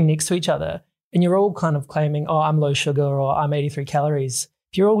sitting next to each other. And you're all kind of claiming, oh, I'm low sugar or I'm 83 calories.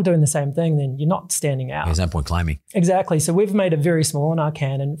 If you're all doing the same thing, then you're not standing out. There's no point claiming. Exactly. So we've made it very small in our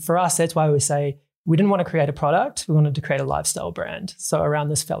can. And for us, that's why we say we didn't want to create a product. We wanted to create a lifestyle brand. So around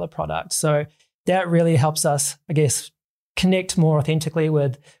this FELLR product. So that really helps us, I guess, connect more authentically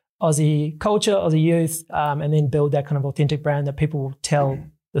with Aussie culture, Aussie youth, and then build that kind of authentic brand that people will tell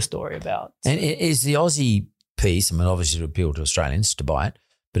the story about. And is the Aussie piece, I mean, obviously to appeal to Australians to buy it,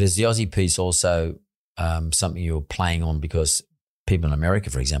 but is the Aussie piece also something you're playing on because people in America,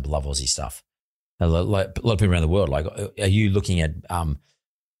 for example, love Aussie stuff? A lot of people around the world, like, are you looking at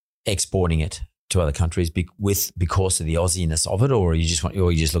exporting it to other countries because of the Aussie-ness of it, or are you just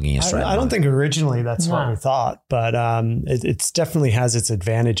looking at Australia? I don't think originally that's what we thought, but it definitely has its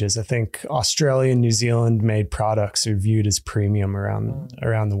advantages. I think Australia and New Zealand made products are viewed as premium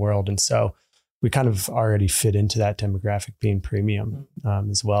around the world, and so we kind of already fit into that demographic being premium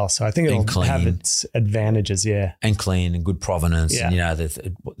as well. So I think it'll have its advantages, and clean and good provenance. And,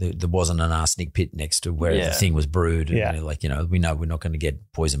 there wasn't an arsenic pit next to where the thing was brewed. And, we know we're not going to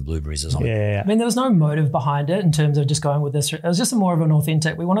get poisoned blueberries or something. I mean, there was no motive behind it in terms of just going with this. It was just more of an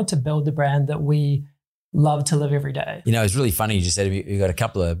authentic. We wanted to build the brand that we love to live every day. It's really funny. You just said you got a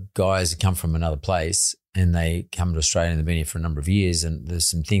couple of guys that come from another place and they come to Australia and they've been here for a number of years, and there's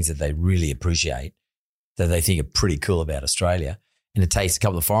some things that they really appreciate that they think are pretty cool about Australia. And it takes a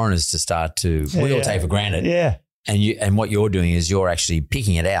couple of foreigners to start to, we all take for granted. Yeah. And what you're doing is you're actually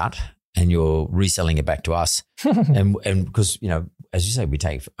picking it out and you're reselling it back to us. and because, as you say, we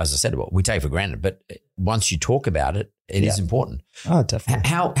take for granted, but once you talk about it, it is important. Oh, definitely.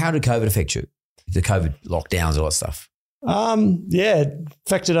 How did COVID affect you? The COVID lockdowns, all that stuff. It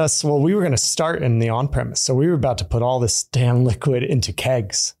affected us. Well, we were going to start in the on-premise. So we were about to put all this damn liquid into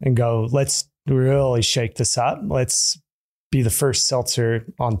kegs and go, let's really shake this up. Let's be the first seltzer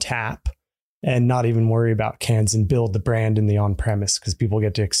on tap and not even worry about cans and build the brand in the on-premise because people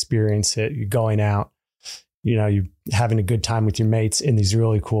get to experience it. You're going out, you're having a good time with your mates in these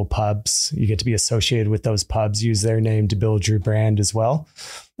really cool pubs. You get to be associated with those pubs, use their name to build your brand as well.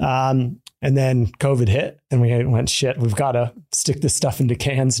 And then COVID hit and we went, shit, we've got to stick this stuff into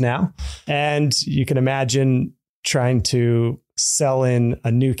cans now. And you can imagine trying to sell in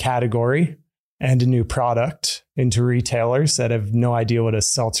a new category and a new product into retailers that have no idea what a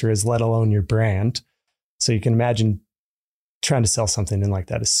seltzer is, let alone your brand. So you can imagine trying to sell something in like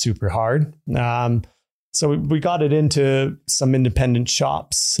that is super hard. So we got it into some independent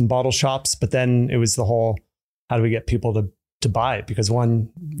shops, some bottle shops, but then it was the whole, how do we get people to buy it? Because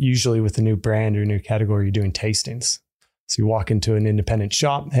usually with a new brand or a new category, you're doing tastings. So you walk into an independent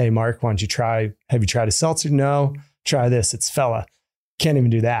shop. Hey, Mark, have you tried a seltzer? No, try this. It's FELLR. Can't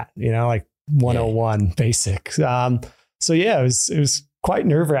even do that. Like 101 basic. It was quite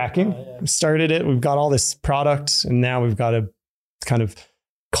nerve wracking. We started it. We've got all this product and now we've got to kind of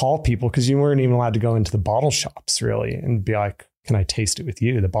call people because you weren't even allowed to go into the bottle shops really and be like, can I taste it with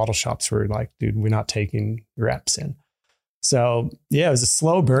you? The bottle shops were like, dude, we're not taking reps in. So it was a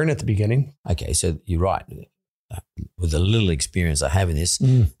slow burn at the beginning. Okay. So you're right. With the little experience I have in this,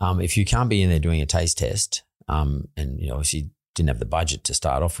 if you can't be in there doing a taste test, and if you didn't have the budget to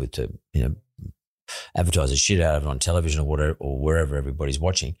start off with to, advertise the shit out of it on television or whatever, or wherever everybody's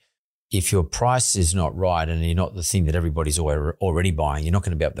watching, if your price is not right and you're not the thing that everybody's already buying, you're not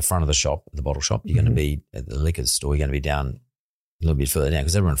going to be up the front of the shop, the bottle shop. You're going to be at the liquor store. You're going to be down a little bit further down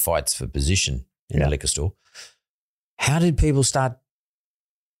because everyone fights for position in the liquor store. How did people start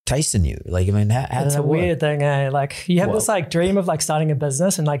tasting you? Like, I mean, how it's does that a work? weird thing, eh? Like you have this like dream of like starting a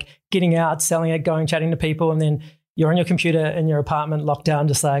business and like getting out, selling it, going, chatting to people. And then you're on your computer in your apartment, locked down,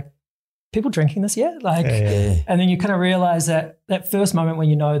 just like, people drinking this yet? Like, and then you kind of realize that first moment when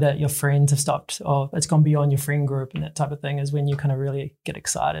you know that your friends have stopped or it's gone beyond your friend group and that type of thing is when you kind of really get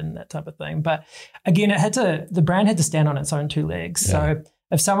excited and that type of thing. But again, the brand had to stand on its own two legs. Yeah. So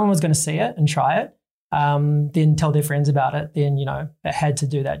if someone was going to see it and try it, then tell their friends about it, then, you know, it had to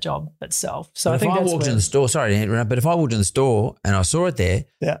do that job itself. So I think if I walked in the store, sorry to interrupt, but if I walked in the store and I saw it there,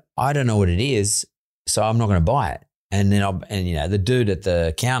 I don't know what it is, so I'm not going to buy it. And then you know, the dude at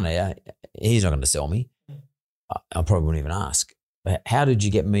the counter, he's not going to sell me. I probably wouldn't even ask. But how did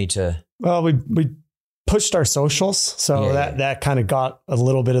you get me to? Well, we pushed our socials, so that kind of got a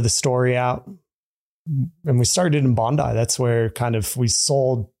little bit of the story out. And we started in Bondi. That's where kind of we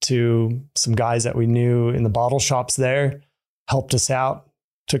sold to some guys that we knew in the bottle shops there, helped us out,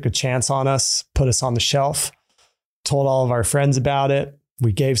 took a chance on us, put us on the shelf, told all of our friends about it.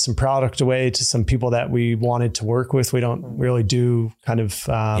 We gave some product away to some people that we wanted to work with. We don't really do kind of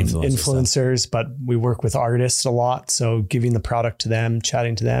influencers, but we work with artists a lot. So giving the product to them,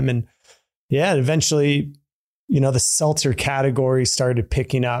 chatting to them. And eventually, you know, the seltzer category started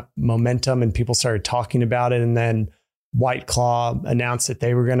picking up momentum and people started talking about it. And then White Claw announced that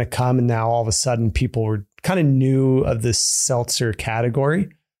they were going to come. And now all of a sudden people were kind of new of this seltzer category.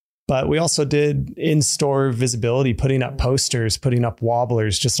 But we also did in-store visibility, putting up posters, putting up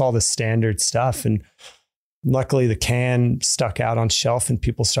wobblers, just all the standard stuff. And luckily the can stuck out on shelf and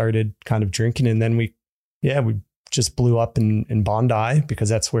people started kind of drinking. And then we just blew up in Bondi because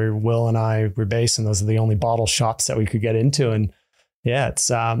that's where Will and I were based. And those are the only bottle shops that we could get into. And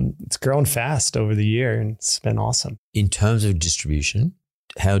it's grown fast over the year and it's been awesome. In terms of distribution,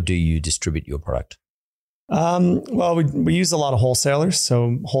 how do you distribute your product? Well, we use a lot of wholesalers,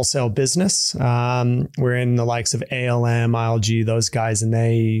 so wholesale business. We're in the likes of ALM, ILG, those guys, and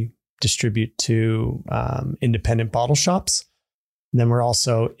they distribute to independent bottle shops. And then we're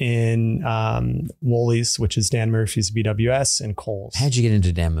also in Woolies, which is Dan Murphy's, BWS, and Coles. How'd you get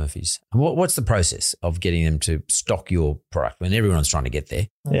into Dan Murphy's? What's the process of getting them to stock your product when everyone's trying to get there?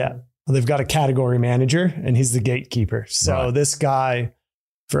 Yeah, well, they've got a category manager, and he's the gatekeeper. So this guy,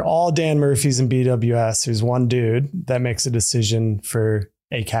 for all Dan Murphys and BWS, there's one dude that makes a decision for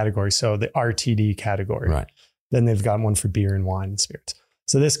a category. So the RTD category. Right. Then they've got one for beer and wine and spirits.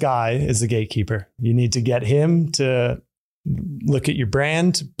 So this guy is the gatekeeper. You need to get him to look at your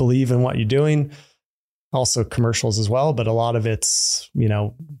brand, believe in what you're doing. Also commercials as well. But a lot of it's, you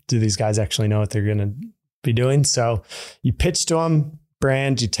know, do these guys actually know what they're going to be doing? So you pitch to them,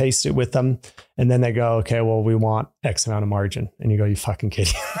 brand, you taste it with them, and then they go, okay, well, we want X amount of margin. And you go, you fucking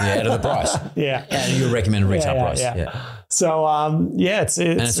kidding. Out of the price. And you recommend a retail price. So,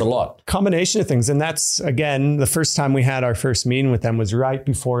 it's a lot. Combination of things. And that's, again, the first time we had our first meeting with them was right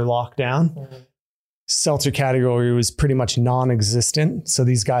before lockdown. Mm-hmm. Seltzer category was pretty much non-existent. So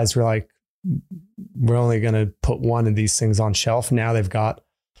these guys were like, we're only going to put one of these things on shelf. Now they've got,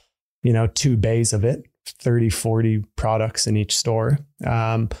 2 bays of it. 30, 40 products in each store.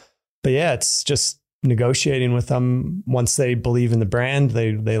 But it's just negotiating with them. Once they believe in the brand,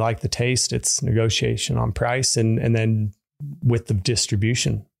 they like the taste, it's negotiation on price and then with the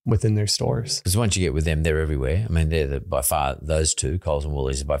distribution within their stores. Because once you get with them, they're everywhere. I mean, they're by far, those two, Coles and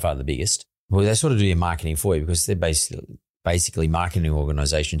Woolies, are by far the biggest. Well, they sort of do your marketing for you because they're basically marketing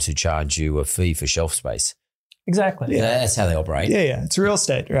organizations who charge you a fee for shelf space. Exactly. Yeah. That's how they operate. Yeah. It's real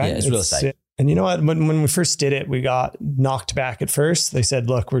estate, right? Yeah, it's real estate. And you know what? When we first did it, we got knocked back at first. They said,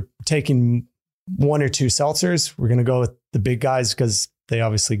 look, we're taking 1 or 2 seltzers. We're going to go with the big guys because they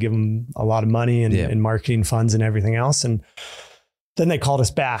obviously give them a lot of money and marketing funds and everything else. And then they called us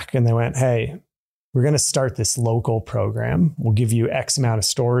back and they went, hey, we're going to start this local program. We'll give you X amount of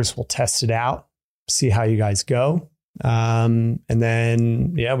stores. We'll test it out, see how you guys go. And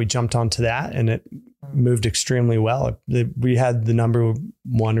then, we jumped onto that and it moved extremely well. We had the number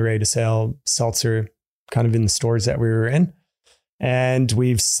 1 rate of sale seltzer kind of in the stores that we were in. And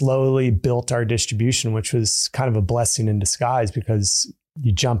we've slowly built our distribution, which was kind of a blessing in disguise because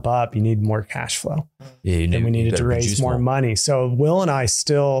you jump up, you need more cash flow. And we needed to raise more money. So Will and I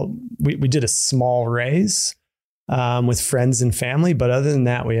we did a small raise with friends and family. But other than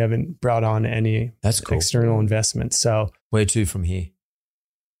that, we haven't brought on any external investment. So where to from here?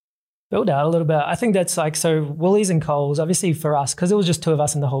 build out a little bit. I think that's like, so Woolies and Coles, obviously for us, because it was just two of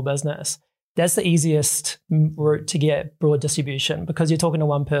us in the whole business, that's the easiest route to get broad distribution because you're talking to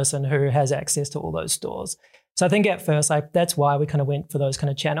one person who has access to all those stores. So I think at first, like that's why we kind of went for those kind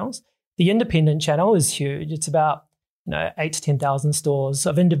of channels. The independent channel is huge. It's about 8 to 10,000 stores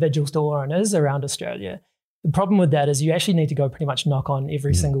of individual store owners around Australia. The problem with that is you actually need to go pretty much knock on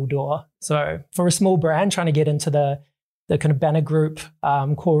every single door. So for a small brand trying to get into the kind of banner group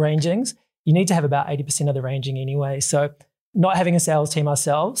core rangings, you need to have about 80% of the ranging anyway. So not having a sales team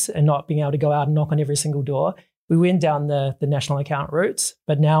ourselves and not being able to go out and knock on every single door, we went down the national account routes.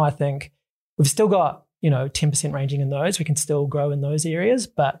 But now I think we've still got 10% ranging in those. We can still grow in those areas,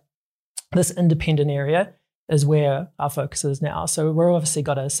 but this independent area is where our focus is now. So we're obviously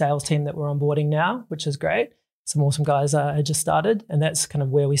got a sales team that we're onboarding now, which is great. Some awesome guys had just started, and that's kind of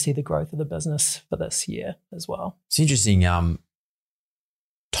where we see the growth of the business for this year as well. It's interesting.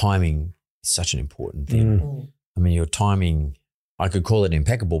 Timing is such an important thing. I mean, your timing, I could call it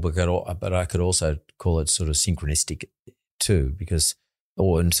impeccable, but I could also call it sort of synchronistic too,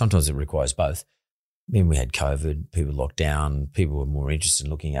 and sometimes it requires both. I mean, we had COVID, people locked down, people were more interested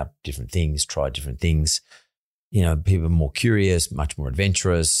in looking up different things, tried different things. People are more curious, much more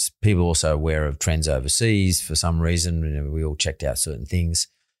adventurous. People also aware of trends overseas for some reason. We all checked out certain things.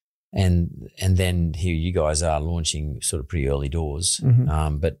 And then here you guys are launching sort of pretty early doors.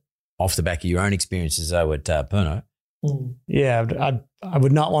 But off the back of your own experiences though at Pernod. Yeah, I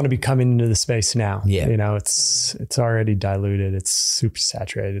would not want to be coming into the space now. Yeah. It's already diluted. It's super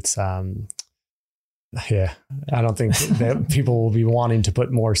saturated. It's I don't think that people will be wanting to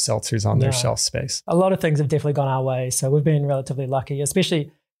put more seltzers on their shelf space. A lot of things have definitely gone our way. So we've been relatively lucky,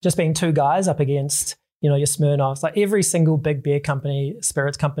 especially just being two guys up against, your Smirnoffs. Like every single big beer company,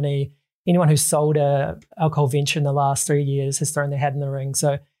 spirits company, anyone who's sold a alcohol venture in the last 3 years has thrown their hat in the ring.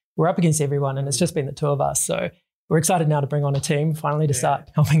 So we're up against everyone, and it's just been the two of us. So we're excited now to bring on a team finally to start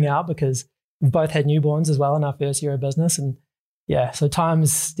helping out because we've both had newborns as well in our first year of business. And so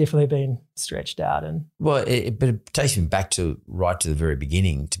time's definitely been stretched out. And but it takes me back right to the very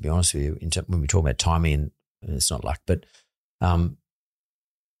beginning, to be honest with you, when we talk about timing, and it's not luck, but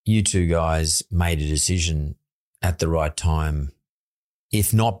you two guys made a decision at the right time.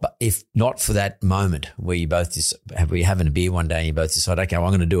 If not for that moment where you both we're having a beer one day and you both decide, okay, well,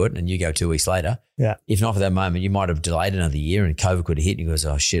 I'm going to do it, and you go 2 weeks later. Yeah. If not for that moment, you might have delayed another year and COVID could have hit and you goes,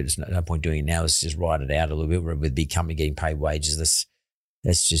 oh shit, there's no point doing it now. Let's just ride it out a little bit. We're with a big company getting paid wages.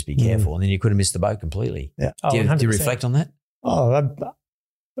 Let's just be careful. And then you could have missed the boat completely. Yeah. Do you reflect on that? Oh,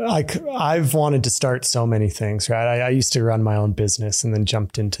 I've wanted to start so many things, right? I used to run my own business and then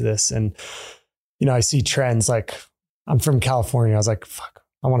jumped into this, and I see trends like. I'm from California. I was like, fuck,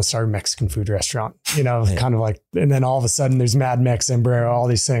 I want to start a Mexican food restaurant, kind of like, and then all of a sudden there's Mad Mex, Sombrero, all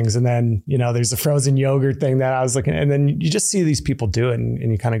these things. And then, there's a frozen yogurt thing that I was looking at, and then you just see these people do it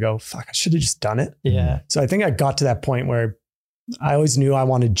and you kind of go, fuck, I should have just done it. Yeah. So I think I got to that point where I always knew I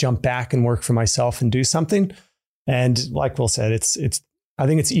wanted to jump back and work for myself and do something. And like Will said, I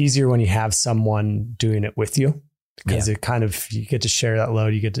think it's easier when you have someone doing it with you because it kind of, you get to share that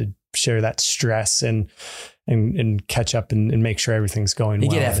load, you get to share that stress and catch up and make sure everything's going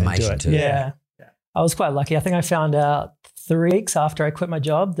well. You get affirmation too. Yeah. I was quite lucky. I think I found out 3 weeks after I quit my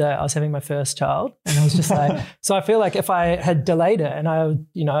job that I was having my first child. And I was just like, so I feel like if I had delayed it and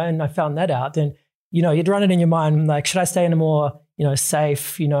I found that out, then, you'd run it in your mind, like, should I stay in a more,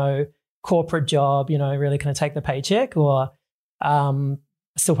 safe, corporate job, really kind of take the paycheck, or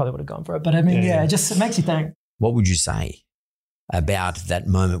still probably would have gone for it. But I mean, it makes you think. What would you say about that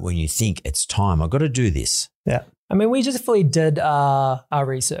moment when you think it's time, I've got to do this? Yeah. I mean, we just fully did our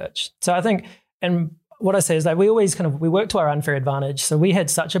research. So I think, and what I say is that we always we work to our unfair advantage. So we had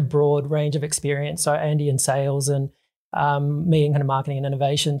such a broad range of experience. So Andy in sales and me in kind of marketing and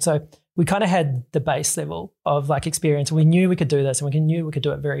innovation. So we kind of had the base level of like experience. We knew we could do this and we knew we could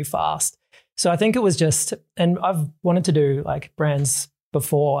do it very fast. So I think it was just, and I've wanted to do like brands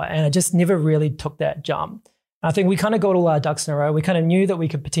before and I just never really took that jump. I think we kind of got all our ducks in a row. We kind of knew that we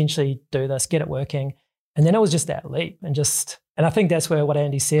could potentially do this, get it working. And then it was just that leap and I think that's where what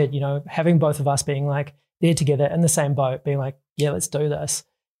Andy said, having both of us being like there together in the same boat, being like, yeah, let's do this,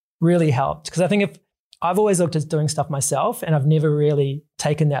 really helped. Because I think if I've always looked at doing stuff myself and I've never really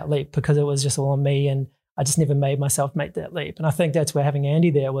taken that leap because it was just all on me and I just never made myself make that leap. And I think that's where having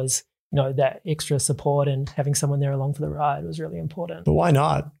Andy there was, that extra support and having someone there along for the ride was really important. But why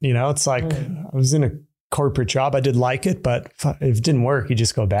not? It's like I was in a corporate job. I did like it, but if it didn't work, you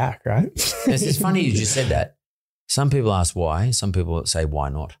just go back, right? It's funny you just said that. Some people ask why. Some people say why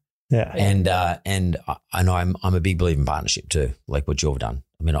not. Yeah. And I'm a big believer in partnership too, like what you've done.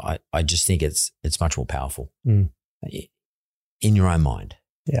 I mean, I just think it's much more powerful in your own mind.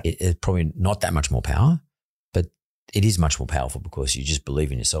 Yeah. It's probably not that much more power, but it is much more powerful because you just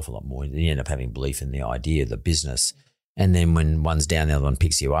believe in yourself a lot more. You end up having belief in the idea, the business. And then when one's down, the other one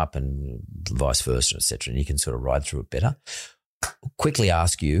picks you up and vice versa, et cetera, and you can sort of ride through it better. Quickly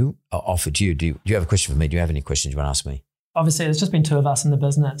ask you, offer to you, do you have a question for me? Do you have any questions you want to ask me? Obviously, there's just been two of us in the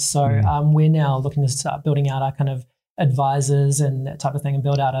business. So we're now looking to start building out our kind of advisors and that type of thing and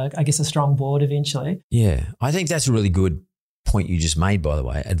build out, a strong board eventually. Yeah, I think that's a really good point you just made, by the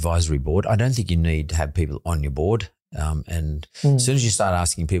way, advisory board. I don't think you need to have people on your board. And as soon as you start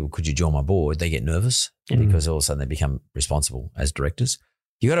asking people, could you join my board, they get nervous because all of a sudden they become responsible as directors.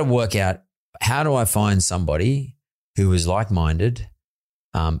 You got to work out, how do I find somebody who is like-minded,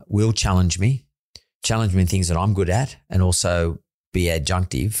 will challenge me in things that I'm good at, and also be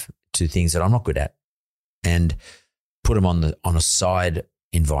adjunctive to things that I'm not good at, and put them on a side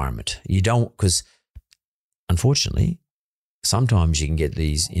environment. You don't, because unfortunately, sometimes you can get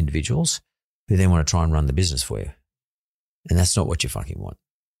these individuals who then want to try and run the business for you. And that's not what you fucking want.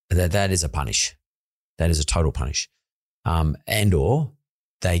 That is a punish. That is a total punish. And or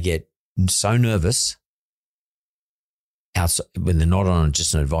they get so nervous outside, when they're not on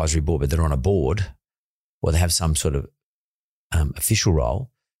just an advisory board, but they're on a board, or they have some sort of official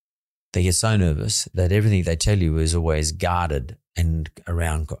role, they get so nervous that everything they tell you is always guarded and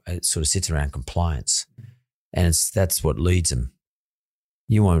around, it sort of sits around compliance. And that's what leads them.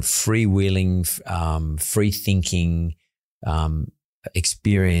 You want freewheeling, free-thinking,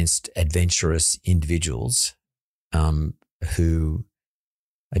 experienced, adventurous individuals who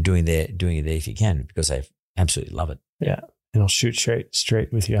are doing it there if you can, because they absolutely love it. Yeah. And I'll shoot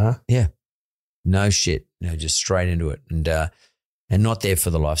straight with you, huh? Yeah. No shit. Just straight into it. And not there for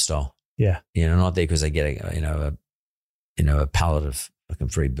the lifestyle. Yeah. Not there because they get a pallet of fucking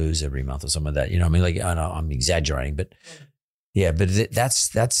free booze every month or something like that. I mean, like, I know I'm exaggerating, but yeah, but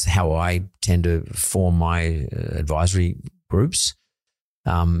that's how I tend to form my advisory groups.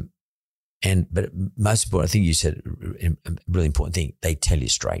 But most important, I think you said a really important thing. They tell you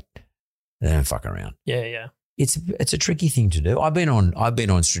straight. They don't fuck around. Yeah, yeah. It's a tricky thing to do. I've been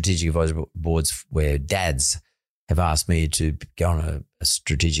on strategic advisory boards where dads have asked me to go on a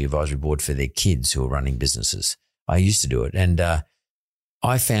strategic advisory board for their kids who are running businesses. I used to do it, and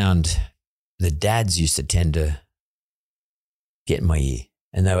I found the dads used to tend to get in my ear,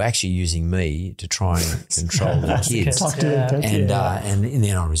 and they were actually using me to try and control the kids. And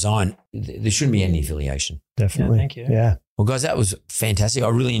then I resigned. There shouldn't be any affiliation. Definitely. Yeah, thank you. Yeah. Well, guys, that was fantastic. I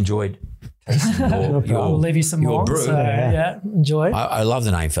really enjoyed tasting we'll leave you some more. brew. So, yeah, enjoy. I love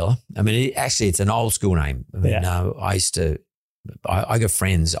the name, fella. I mean, it's an old school name. I mean, I got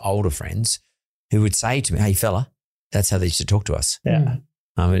friends, older friends, who would say to me, "Hey, fella," that's how they used to talk to us. Yeah.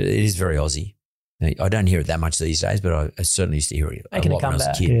 It is very Aussie. I don't hear it that much these days, but I certainly used to hear it a lot when I was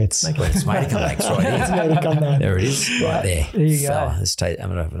a kid. Yeah, it's made a comeback. It's right here. It's made a comeback. There it is, right there. There you fella. go.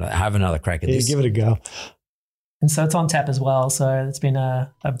 I'm going to have another crack at this. Give it a go. And so it's on tap as well. So it's been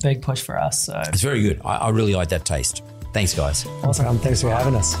a big push for us. So it's very good. I really like that taste. Thanks, guys. Awesome. Thanks for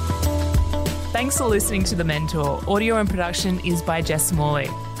having us. Thanks for listening to The Mentor. Audio and production is by Jess Smalley.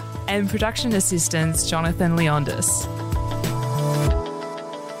 And production assistants, Jonathan Leondis.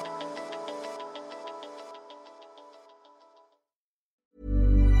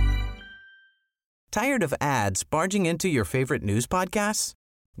 Tired of ads barging into your favorite news podcasts?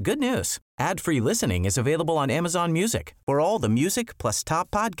 Good news. Ad-free listening is available on Amazon Music for all the music plus top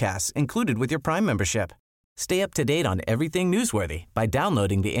podcasts included with your Prime membership. Stay up to date on everything newsworthy by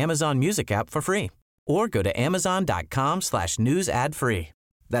downloading the Amazon Music app for free or go to amazon.com/news ad free.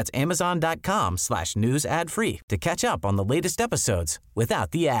 That's amazon.com/news ad free to catch up on the latest episodes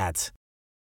without the ads.